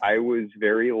year I was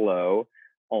very low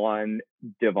on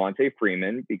Devontae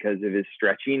Freeman because of his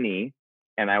stretchy knee.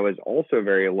 And I was also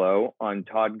very low on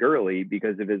Todd Gurley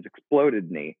because of his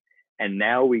exploded knee. And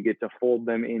now we get to fold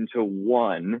them into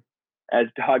one as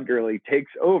Todd Gurley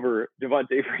takes over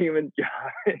Devontae Freeman's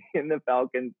job in the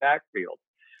Falcons backfield.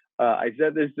 I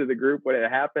said this to the group when it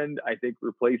happened. I think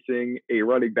replacing a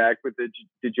running back with a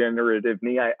degenerative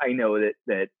knee, I know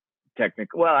that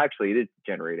technically, well, actually it is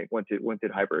degenerating. Once it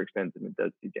hyperextends and it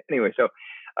does. Anyway, so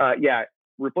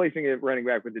replacing a running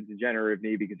back with a degenerative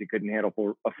knee because he couldn't handle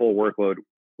a full workload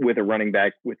with a running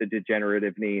back with a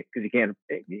degenerative knee because he can't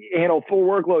handle full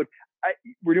workload.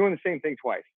 We're doing the same thing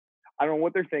twice. I don't know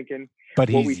what they're thinking. But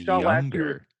what he's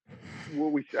younger.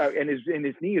 And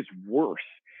his knee is worse.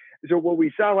 So what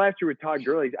we saw last year with Todd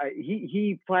Gurley,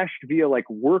 he flashed via like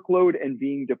workload and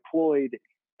being deployed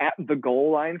at the goal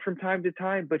line from time to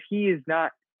time, but he is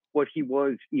not what he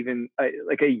was even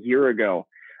like a year ago.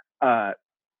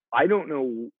 I don't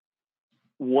know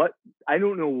what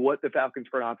the Falcons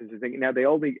front office is thinking. Now I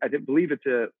believe it's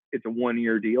a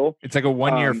 1-year deal. It's like a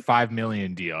 1-year $5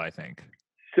 million deal, I think.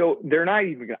 So they're not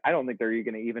even I don't think they're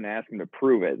going to even ask him to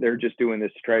prove it. They're just doing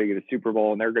this to try to get a Super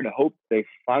Bowl, and they're going to hope they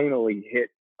finally hit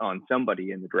on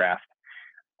somebody in the draft.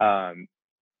 But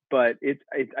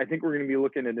I think we're going to be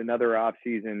looking at another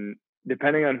offseason,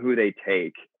 depending on who they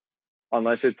take,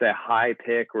 unless it's a high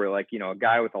pick or like, a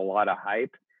guy with a lot of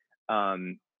hype.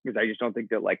 Because I just don't think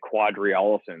that like Quadri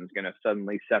Allison is going to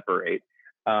suddenly separate.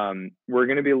 We're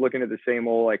going to be looking at the same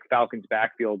old like Falcons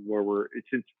backfield where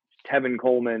since Tevin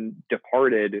Coleman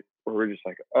departed, where we're just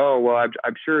like, oh, well,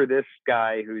 I'm sure this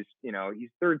guy who's, he's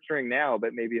third string now,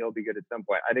 but maybe he'll be good at some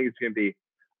point. I think it's going to be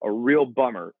a real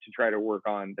bummer to try to work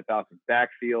on the Falcons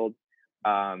backfield.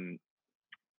 I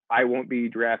won't be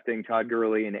drafting Todd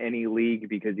Gurley in any league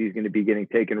because he's going to be getting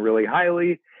taken really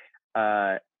highly.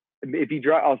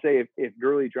 If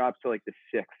Gurley drops to like the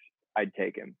 6th, I'd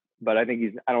take him. But I don't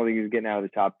think he's getting out of the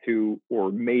top 2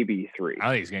 or maybe 3. I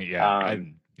think he's going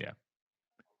to,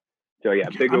 So yeah,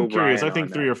 big I'm O'Brien. curious. I think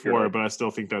on 3 or that. 4, but I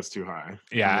still think that's too high.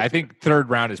 Yeah, I think third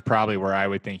round is probably where I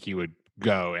would think he would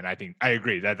go, and I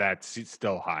agree that that's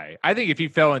still high. I think if he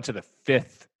fell into the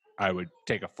 5th, I would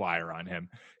take a flyer on him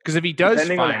because if he does,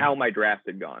 depending on how my draft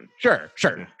had gone. Sure.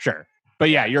 But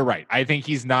yeah, you're right. I think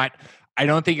he's not. I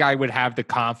don't think I would have the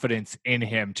confidence in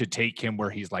him to take him where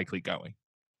he's likely going.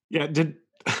 Yeah.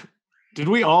 Did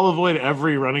we all avoid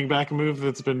every running back move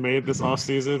that's been made this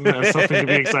offseason as something to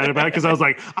be excited about? Because I was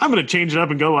like, I'm going to change it up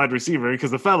and go wide receiver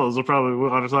because the fellows will probably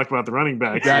want to talk about the running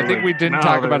back. Yeah, so I think we didn't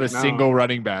talk about a single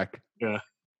running back. Yeah.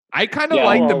 I kind of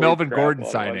like the Melvin Gordon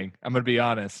signing. I'm going to be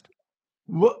honest.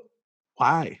 What?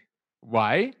 Why?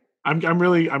 I'm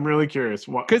really curious.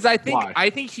 Because I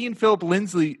think he and Philip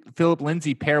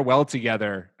Lindsay pair well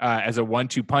together as a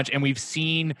 1-2 punch, and we've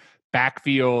seen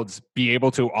backfields be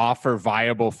able to offer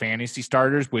viable fantasy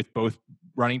starters with both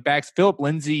running backs. Philip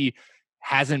Lindsay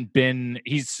hasn't been.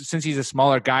 Since he's a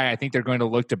smaller guy, I think they're going to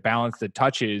look to balance the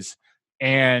touches.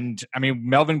 And I mean,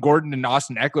 Melvin Gordon and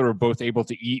Austin Eckler were both able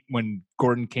to eat when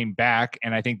Gordon came back.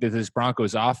 And I think that this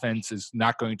Broncos offense is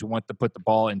not going to want to put the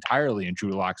ball entirely in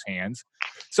Drew Lock's hands.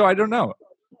 So I don't know.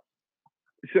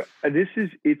 So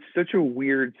it's such a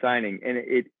weird signing. And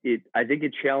I think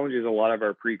it challenges a lot of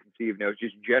our preconceived notions,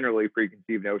 just generally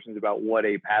preconceived notions about what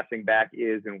a passing back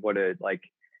is and what a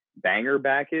banger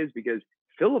back is, because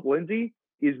Philip Lindsay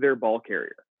is their ball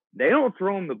carrier. They don't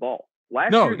throw him the ball.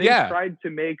 Last year, they tried to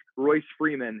make Royce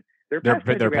Freeman their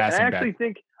passing back.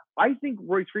 And I think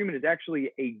Royce Freeman is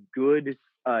actually a good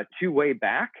two-way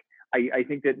back. I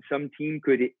think that some team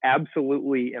could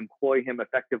absolutely employ him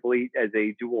effectively as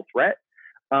a dual threat.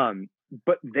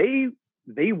 But they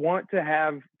want to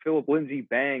have Philip Lindsay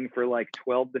bang for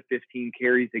 12 to 15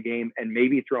 carries a game and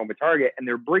maybe throw him a target. And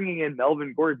they're bringing in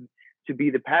Melvin Gordon to be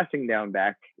the passing down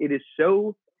back. It is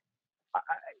so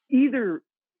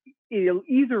it'll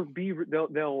either be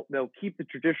they'll keep the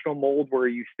traditional mold where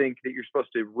you think that you're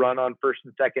supposed to run on first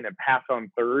and second and pass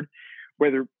on third,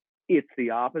 whether it's the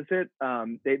opposite.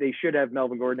 They should have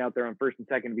Melvin Gordon out there on first and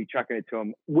second and be chucking it to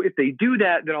him. If they do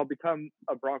that, then I'll become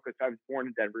a Broncos. I was born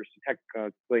in Denver, so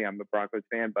technically I'm a Broncos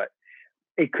fan, but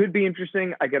it could be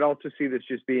interesting. I could also see this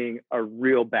just being a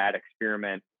real bad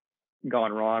experiment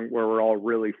gone wrong where we're all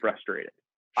really frustrated.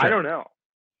 Sure. I don't know.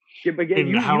 Yeah, but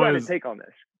you have a take on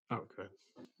this. Okay.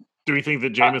 Do we think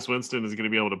that Jameis Winston is going to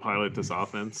be able to pilot this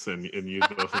offense and use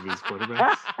both of these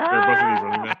quarterbacks or both of these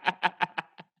running backs?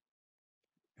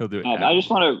 He'll do it. I just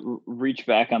want to reach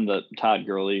back on the Todd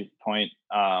Gurley point.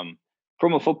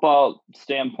 From a football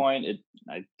standpoint,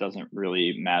 it doesn't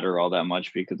really matter all that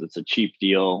much because it's a cheap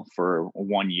deal for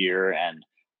 1 year, and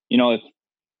if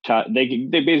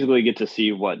they basically get to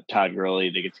see what Todd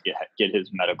Gurley, they get to get his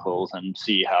medicals and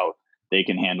see how they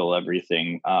can handle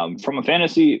everything. From a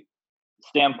fantasy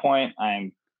standpoint,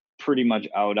 I'm pretty much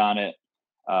out on it,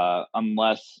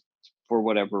 unless for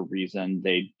whatever reason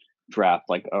they draft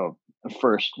a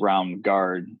first round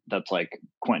guard that's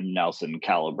Quentin Nelson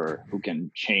caliber who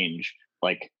can change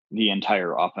the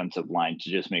entire offensive line to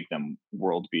just make them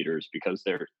world beaters, because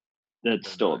that's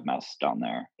still a mess down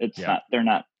there. They're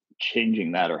not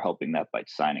changing that or helping that by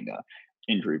signing a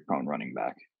injury prone running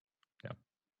back. Yeah.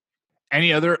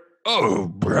 Any other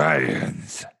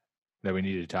O'Briens that we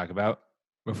need to talk about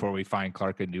before we find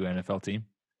Clark a new NFL team?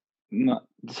 No,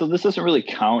 so this doesn't really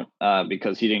count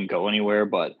because he didn't go anywhere,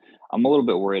 but I'm a little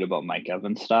bit worried about Mike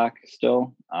Evans' stock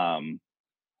still,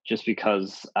 just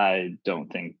because I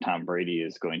don't think Tom Brady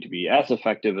is going to be as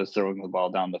effective as throwing the ball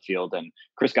down the field. And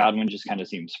Chris Godwin just kind of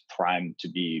seems primed to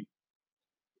be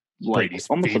Brady's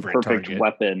almost a perfect target.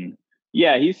 Weapon.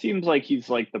 Yeah, he seems like he's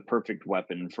the perfect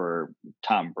weapon for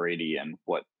Tom Brady and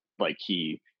what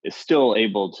he is still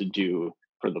able to do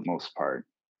for the most part.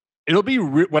 It'll be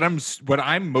what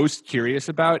I'm most curious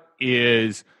about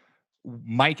is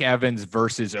Mike Evans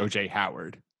versus OJ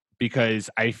Howard, because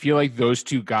I feel like those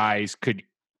two guys could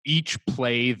each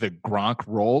play the Gronk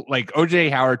role.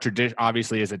 OJ Howard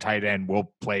obviously as a tight end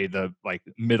will play the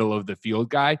middle of the field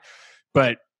guy,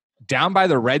 but down by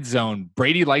the red zone,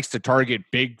 Brady likes to target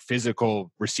big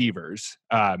physical receivers.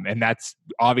 And that's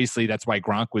why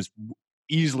Gronk was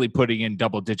easily putting in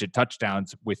double-digit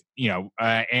touchdowns with,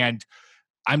 and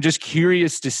I'm just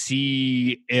curious to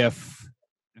see if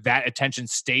that attention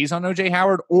stays on OJ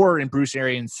Howard or in Bruce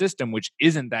Arians' system, which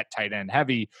isn't that tight end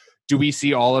heavy. Do we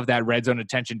see all of that red zone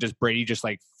attention? Does Brady just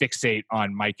fixate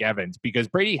on Mike Evans? Because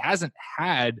Brady hasn't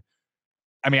had,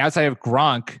 outside of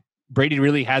Gronk, Brady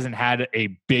really hasn't had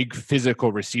a big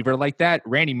physical receiver like that.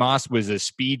 Randy Moss was a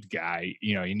speed guy,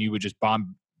 and you would just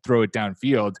throw it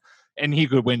downfield, and he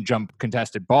could win jump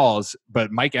contested balls.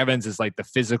 But Mike Evans is the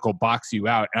physical box you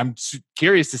out. And I'm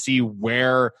curious to see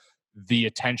where the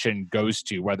attention goes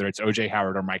to, whether it's OJ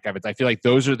Howard or Mike Evans. I feel like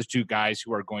those are the two guys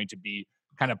who are going to be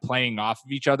kind of playing off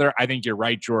of each other. I think you're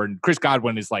right, Jordan. Chris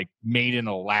Godwin is like made in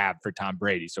a lab for Tom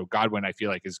Brady. So Godwin, I feel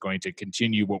like, is going to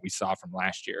continue what we saw from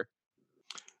last year.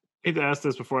 I hate to ask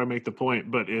this before I make the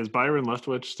point, but is Byron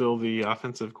Leftwich still the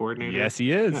offensive coordinator? Yes,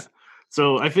 he is. Yeah.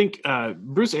 So I think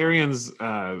Bruce Arians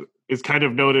is kind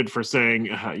of noted for saying,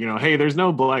 hey, there's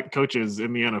no black coaches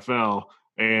in the NFL,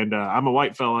 and I'm a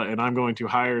white fella, and I'm going to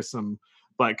hire some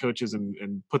black coaches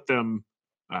and put them,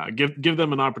 give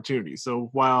them an opportunity. So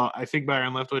while I think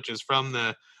Byron Leftwich is from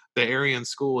the Arians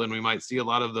school, and we might see a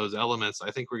lot of those elements,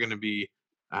 I think we're going to be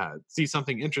see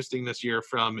something interesting this year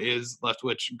from is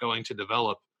Leftwich going to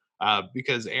develop,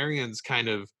 because Arians kind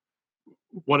of,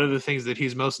 one of the things that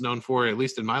he's most known for, at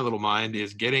least in my little mind,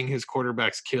 is getting his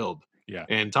quarterbacks killed. Yeah.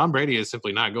 And Tom Brady is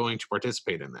simply not going to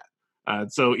participate in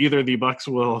that. So either the Bucs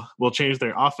will change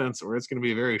their offense, or it's going to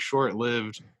be a very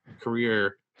short-lived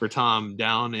career for Tom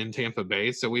down in Tampa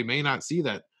Bay. So we may not see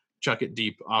that chuck it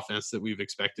deep offense that we've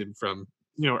expected from,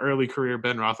 early career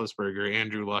Ben Roethlisberger,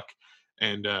 Andrew Luck,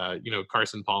 and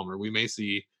Carson Palmer. We may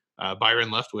see Byron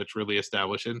Leftwich really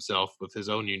establish himself with his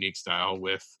own unique style,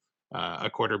 with a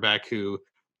quarterback who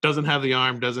doesn't have the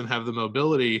arm, doesn't have the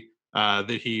mobility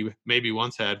that he maybe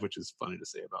once had, which is funny to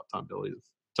say about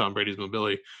Tom Brady's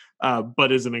mobility,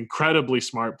 but is an incredibly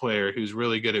smart player who's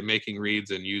really good at making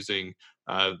reads and using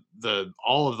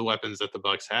all of the weapons that the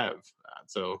Bucs have.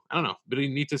 So I don't know, but we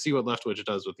need to see what Leftwich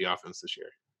does with the offense this year.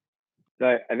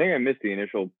 I think I missed the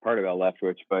initial part about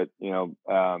Leftwich, but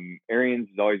Arians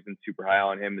has always been super high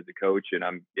on him as a coach, and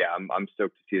I'm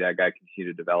stoked to see that guy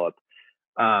continue to develop.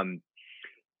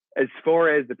 As far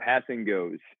as the passing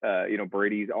goes,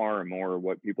 Brady's arm, or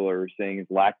what people are saying is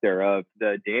lack thereof,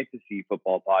 the Fantasy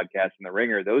Football Podcast and The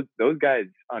Ringer, those guys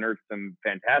unearthed some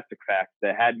fantastic facts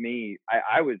that had me.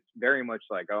 I was very much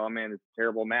like, oh man, it's a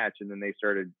terrible match, and then they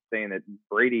started saying that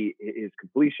Brady, his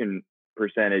completion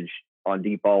percentage on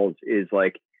deep balls is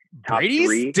like top Brady's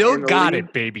 3 still in the got league.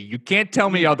 it, baby. You can't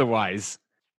tell me otherwise.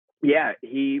 Yeah,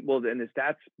 and the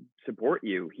stats support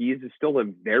you. He is still a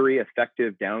very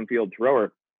effective downfield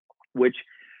thrower, which,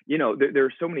 there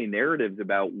are so many narratives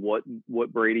about what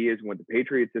Brady is and what the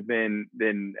Patriots have been.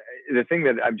 Then the thing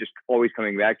that I'm just always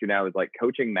coming back to now is like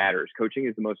coaching matters. Coaching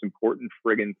is the most important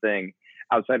friggin' thing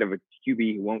outside of a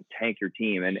QB who won't tank your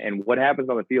team. And what happens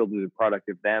on the field is a product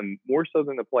of them more so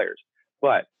than the players.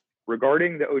 But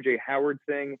regarding the OJ Howard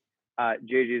thing,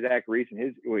 JJ Zach Reese and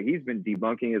he's been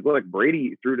debunking is, look,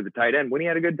 Brady threw to the tight end when he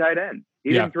had a good tight end.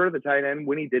 He didn't throw to the tight end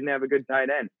when he didn't have a good tight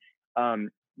end.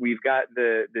 We've got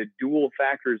the dual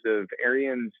factors of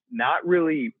Arians not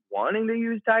really wanting to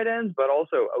use tight ends, but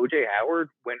also OJ Howard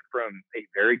went from a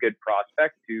very good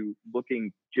prospect to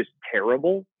looking just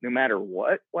terrible no matter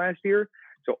what last year.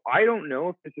 So I don't know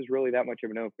if this is really that much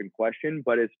of an open question,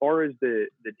 but as far as the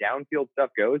downfield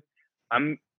stuff goes,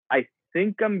 I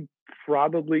think I'm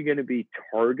probably going to be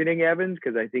targeting Evans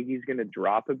because I think he's going to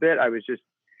drop a bit. I was just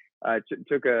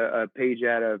took a page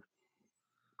out of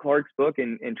Clark's book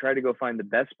and tried to go find the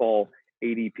best ball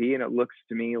ADP, and it looks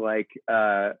to me like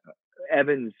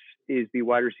Evans is the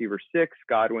wide receiver 6,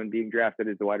 Godwin being drafted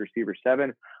as the wide receiver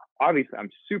 7. Obviously, I'm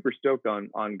super stoked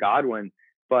on Godwin,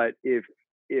 but if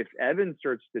Evans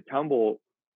starts to tumble,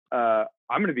 I'm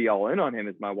going to be all in on him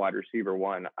as my wide receiver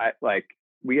 1.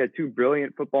 We had 2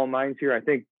 brilliant football minds here. I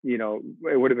think, it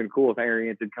would have been cool if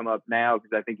Arians had come up now,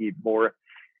 because I think he'd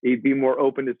be more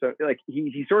open to stuff. Like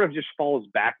he sort of just falls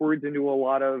backwards into a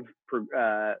lot of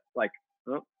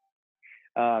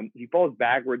he falls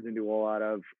backwards into a lot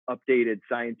of updated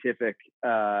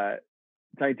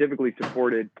scientifically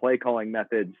supported play calling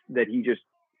methods that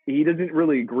he doesn't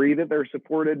really agree that they're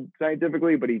supported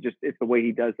scientifically, but it's the way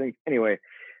he does things. Anyway,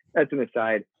 that's an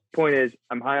aside. Point is,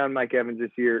 I'm high on Mike Evans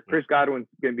this year. Chris Godwin's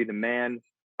going to be the man.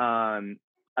 I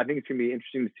think it's going to be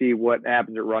interesting to see what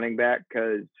happens at running back,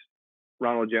 because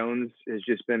Ronald Jones has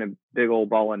just been a big old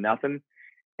ball of nothing.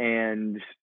 And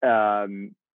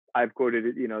I've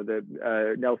quoted,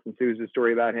 the Nelson Sousa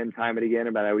story about him time and again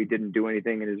about how he didn't do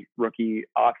anything in his rookie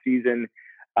offseason.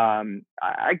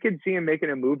 I could see him making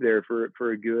a move there for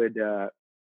a good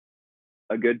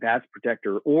pass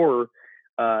protector, or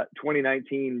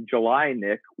 2019 July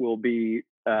Nick will be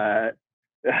what's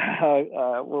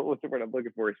the word I'm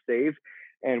looking for? Save,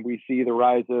 and we see the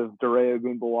rise of Dare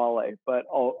Ogunbowale. But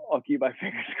I'll keep my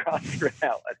fingers crossed for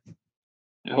that one.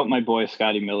 I hope my boy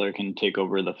Scotty Miller can take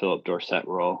over the Philip Dorsett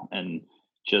role and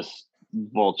just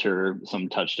vulture some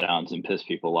touchdowns and piss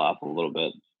people off a little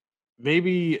bit.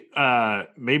 Maybe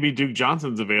Duke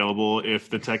Johnson's available if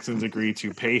the Texans agree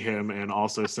to pay him and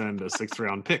also send a 6th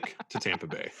round pick to Tampa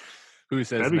Bay. Who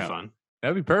says that'd be no? fun?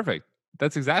 That'd be perfect.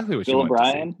 That's exactly what you Bill want to see.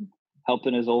 O'Brien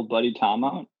helping his old buddy Tom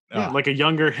out. Yeah, like a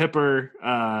younger, hipper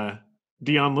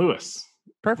Deion Lewis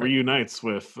Perfect. reunites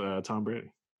with Tom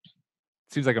Brady.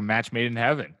 Seems like a match made in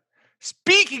heaven.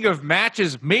 Speaking of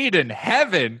matches made in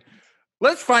heaven,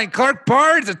 let's find Clark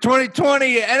Barnes a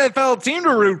 2020 NFL team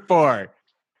to root for.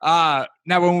 Now,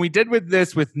 when we did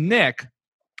this with Nick,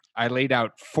 I laid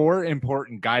out 4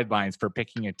 important guidelines for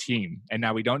picking a team. And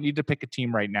now we don't need to pick a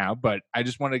team right now, but I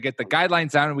just want to get the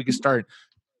guidelines down and we can start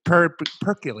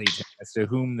percolating as to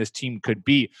whom this team could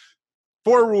be.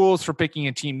 4 rules for picking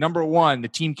a team. Number 1, the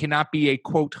team cannot be a,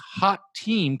 quote, hot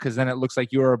team, because then it looks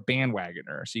like you're a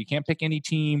bandwagoner. So you can't pick any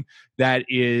team that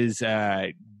is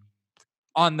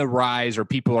on the rise or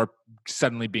people are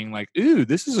suddenly being like, ooh,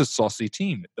 this is a saucy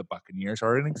team. The Buccaneers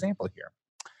are an example here.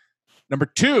 Number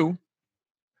 2,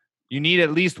 you need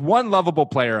at least one lovable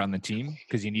player on the team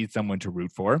because you need someone to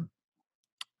root for.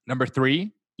 Number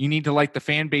 3, you need to like the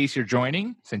fan base you're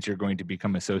joining since you're going to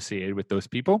become associated with those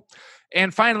people.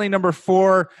 And finally, number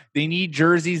 4, they need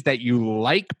jerseys that you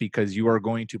like because you are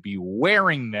going to be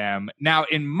wearing them. Now,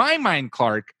 in my mind,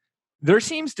 Clark, there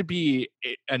seems to be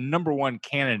a number 1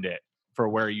 candidate for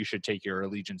where you should take your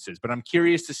allegiances, but I'm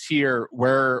curious to hear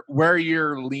where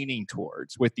you're leaning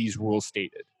towards with these rules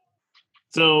stated.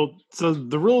 So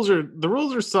the rules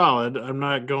are solid. I'm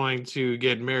not going to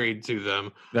get married to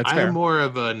them. That's fair. I'm more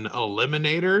of an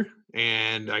eliminator,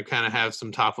 and I kind of have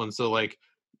some top ones. So like,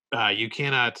 you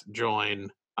cannot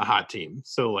join a hot team.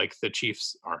 So like the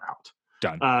Chiefs are out.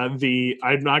 Done.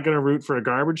 I'm not going to root for a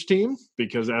garbage team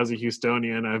because as a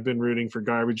Houstonian, I've been rooting for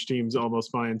garbage teams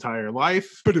almost my entire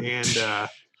life, and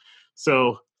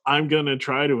so I'm going to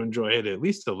try to enjoy it at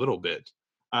least a little bit.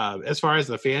 As far as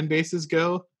the fan bases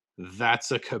go,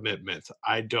 that's a commitment.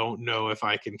 I don't know if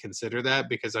I can consider that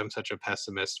because I'm such a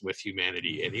pessimist with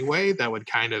humanity anyway. That would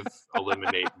kind of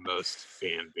eliminate most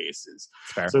fan bases.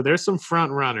 Fair. So there's some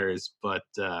front runners, but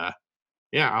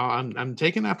I'm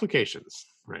taking applications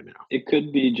right now. It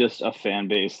could be just a fan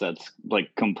base that's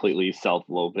like completely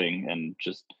self-loathing and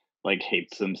just like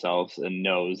hates themselves and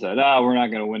knows that we're not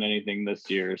going to win anything this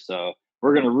year, so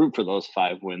we're going to root for those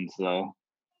 5 wins though.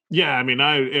 Yeah, I mean,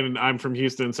 I'm from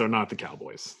Houston, so not the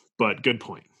Cowboys. But good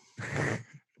point.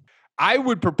 I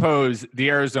would propose the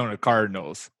Arizona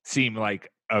Cardinals seem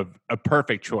like a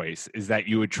perfect choice, is that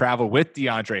you would travel with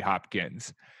DeAndre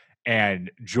Hopkins and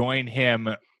join him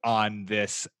on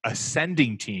this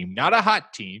ascending team, not a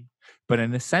hot team, but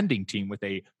an ascending team with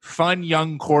a fun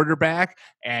young quarterback,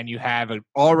 and you have an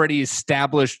already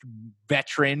established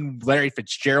veteran, Larry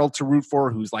Fitzgerald, to root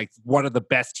for, who's like one of the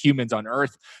best humans on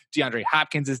earth. DeAndre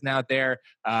Hopkins is now there.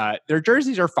 Their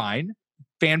jerseys are fine.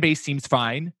 Fan base seems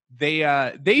fine.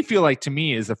 They feel like, to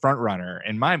me, is a front runner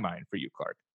in my mind for you,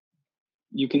 Clark.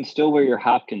 You can still wear your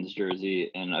Hopkins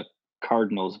jersey in a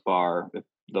Cardinals bar if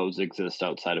those exist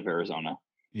outside of Arizona.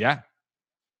 Yeah,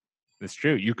 that's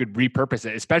true. You could repurpose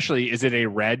it. Especially, is it a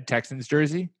red Texans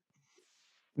jersey?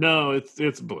 No,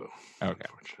 it's blue. Okay,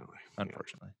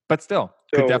 unfortunately, but still,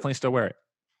 could definitely still wear it.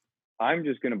 I'm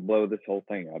just going to blow this whole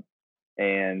thing up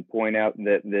and point out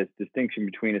that this distinction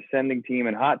between ascending team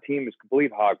and hot team is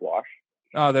complete hogwash.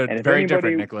 Oh, they're very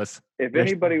different, Nicholas. If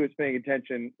anybody was paying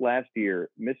attention last year,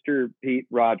 Mr. Pete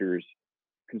Rogers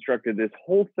constructed this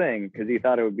whole thing because he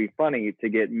thought it would be funny to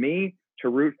get me to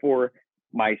root for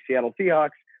my Seattle Seahawks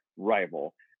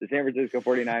rival. The San Francisco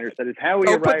 49ers. That is how we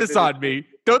Don't put this on me.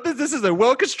 This is a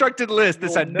well-constructed list.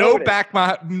 This had no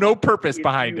purpose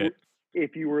behind it.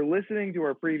 If you were listening to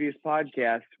our previous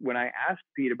podcast, when I asked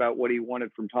Pete about what he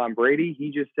wanted from Tom Brady,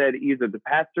 he just said either the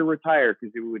Pats or retire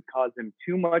because it would cause him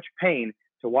too much pain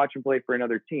to watch him play for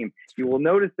another team. You will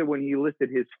notice that when he listed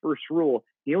his first rule,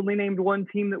 he only named one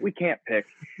team that we can't pick.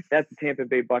 That's the Tampa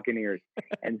Bay Buccaneers.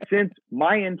 And since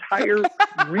my entire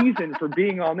reason for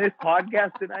being on this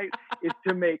podcast tonight is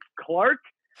to make Clark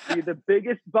be the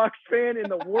biggest Bucs fan in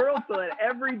the world, so that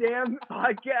every damn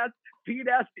podcast Pete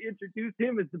has to introduce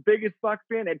him as the biggest Bucs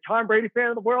fan and Tom Brady fan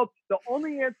in the world, the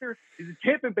only answer is the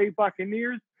Tampa Bay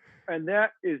Buccaneers, and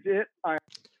that is it.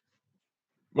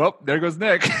 Well, there goes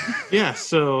Nick. Yeah,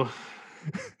 so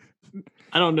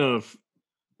I don't know if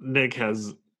Nick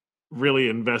has really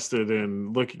invested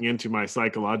in looking into my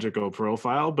psychological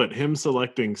profile, but him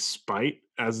selecting spite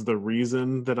as the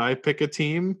reason that I pick a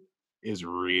team is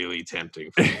really tempting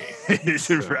for me. It's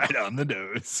right on the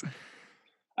nose.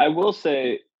 I will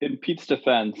say, in Pete's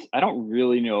defense, I don't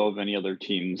really know of any other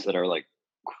teams that are like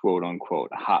quote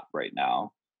unquote hot right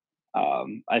now.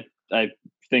 I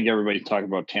think everybody's talking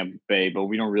about Tampa Bay, but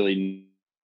we don't really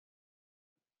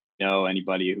know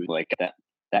anybody who's like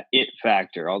that it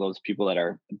factor. All those people that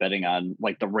are betting on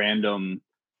like the random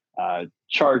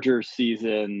Chargers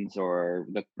seasons or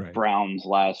the Browns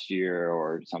last year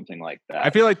or something like that. I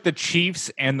feel like the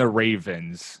Chiefs and the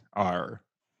Ravens are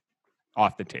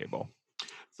off the table.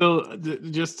 So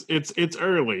just it's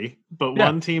early, but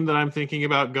one team that I'm thinking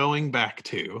about going back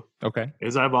to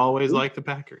is I've always liked the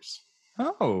Packers.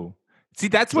 Oh, see,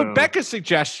 that's what Becca's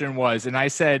suggestion was. And I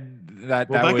said that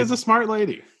Becca's a smart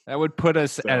lady. That would put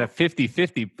us at a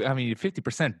 50-50. I mean,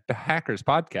 50% Packers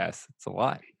podcast. It's a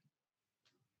lot.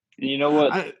 You know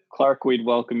what, Clark, we'd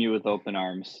welcome you with open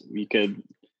arms. We could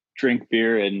drink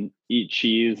beer and eat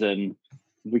cheese, and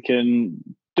we can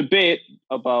debate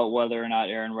about whether or not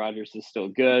Aaron Rodgers is still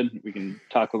good. We can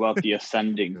talk about the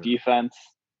ascending defense.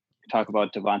 Talk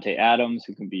about Devontae Adams,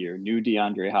 who can be your new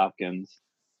DeAndre Hopkins.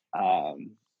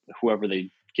 Whoever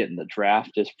they get in the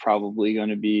draft is probably going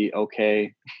to be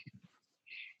okay.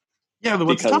 Yeah, but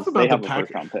what's tough about the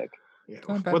Packers? Pick.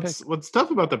 What's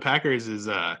tough about the Packers is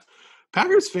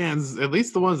Packers fans, at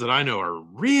least the ones that I know, are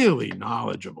really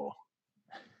knowledgeable.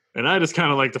 And I just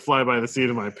kind of like to fly by the seat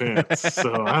of my pants.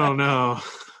 So I don't know.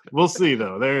 We'll see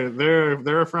though.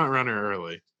 They're a front runner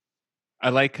early. I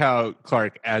like how,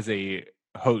 Clark, as a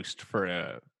host for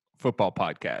a football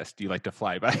podcast, you like to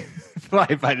fly by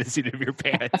the seat of your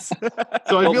pants.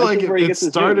 So I feel like it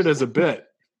started as a bit,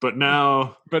 but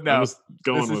now I'm just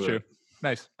going with it.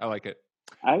 Nice. I like it.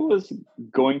 I was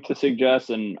going to suggest,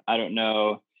 and I don't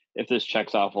know if this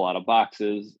checks off a lot of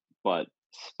boxes, but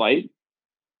spite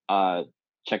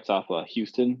checks off a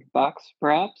Houston box,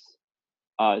 perhaps.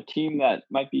 A team that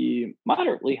might be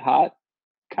moderately hot,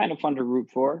 kind of fun to root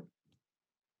for.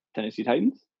 Tennessee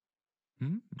Titans.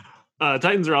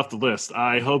 Titans are off the list.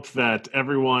 I hope that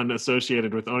everyone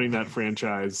associated with owning that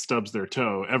franchise stubs their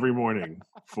toe every morning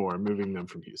for moving them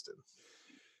from Houston.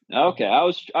 Okay, I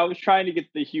was trying to get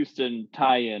the Houston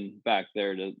tie-in back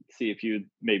there to see if you'd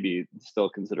maybe still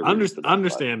consider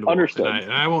understandable. Understood.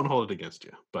 And I won't hold it against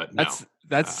you. But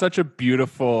that's such a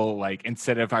beautiful, like,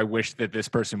 instead of I wish that this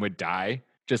person would die,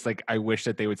 just like I wish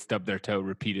that they would stub their toe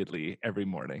repeatedly every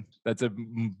morning. That's a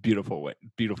beautiful way.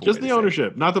 Just the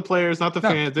ownership, not the players, not the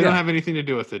fans. They don't have anything to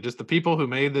do with it. Just the people who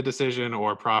made the decision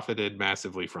or profited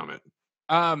massively from it.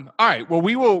 All right. Well,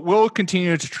 we'll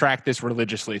continue to track this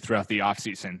religiously throughout the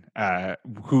offseason.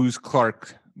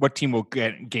 What team will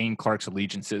gain Clark's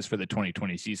allegiances for the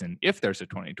 2020 season, if there's a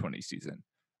 2020 season.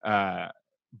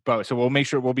 So we'll make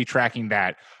sure we'll be tracking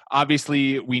that.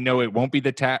 Obviously, we know it won't be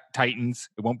the Titans.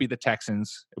 It won't be the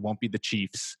Texans. It won't be the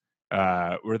Chiefs.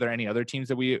 Were there any other teams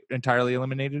that we entirely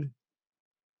eliminated?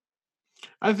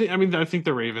 I think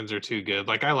the Ravens are too good.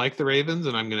 Like, I like the Ravens,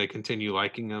 and I'm going to continue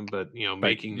liking them. But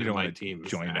making them my team,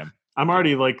 join them. I'm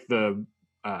already like the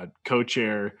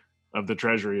co-chair of the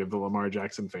treasury of the Lamar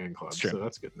Jackson fan club, so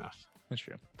that's good enough. That's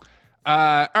true.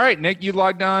 All right, Nick, you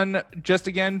logged on just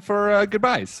again for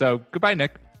goodbyes. So goodbye,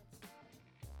 Nick.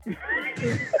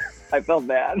 I felt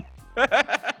bad.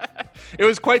 It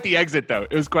was quite the exit, though.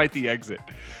 It was quite the exit.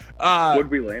 What did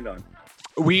we land on?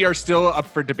 We are still up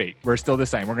for debate. We're still the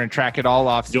same. We're going to track it all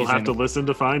off season. You'll have to listen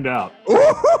to find out.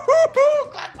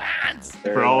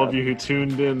 For all of you who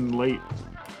tuned in late.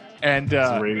 And it's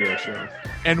a radio show.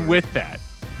 And with that,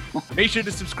 make sure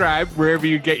to subscribe wherever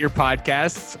you get your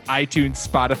podcasts, iTunes,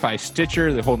 Spotify,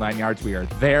 Stitcher, the whole 9 yards. We are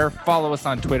there. Follow us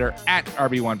on Twitter at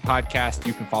RB1 Podcast.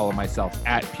 You can follow myself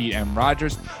at PM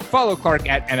Rogers. Follow Clark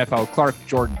at NFL Clark,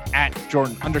 Jordan at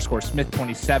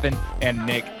Jordan_Smith27, and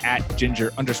Nick at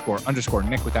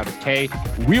Ginger__Nick without a K.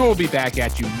 We will be back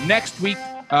at you next week.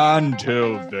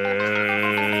 Until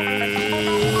then,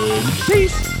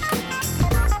 peace.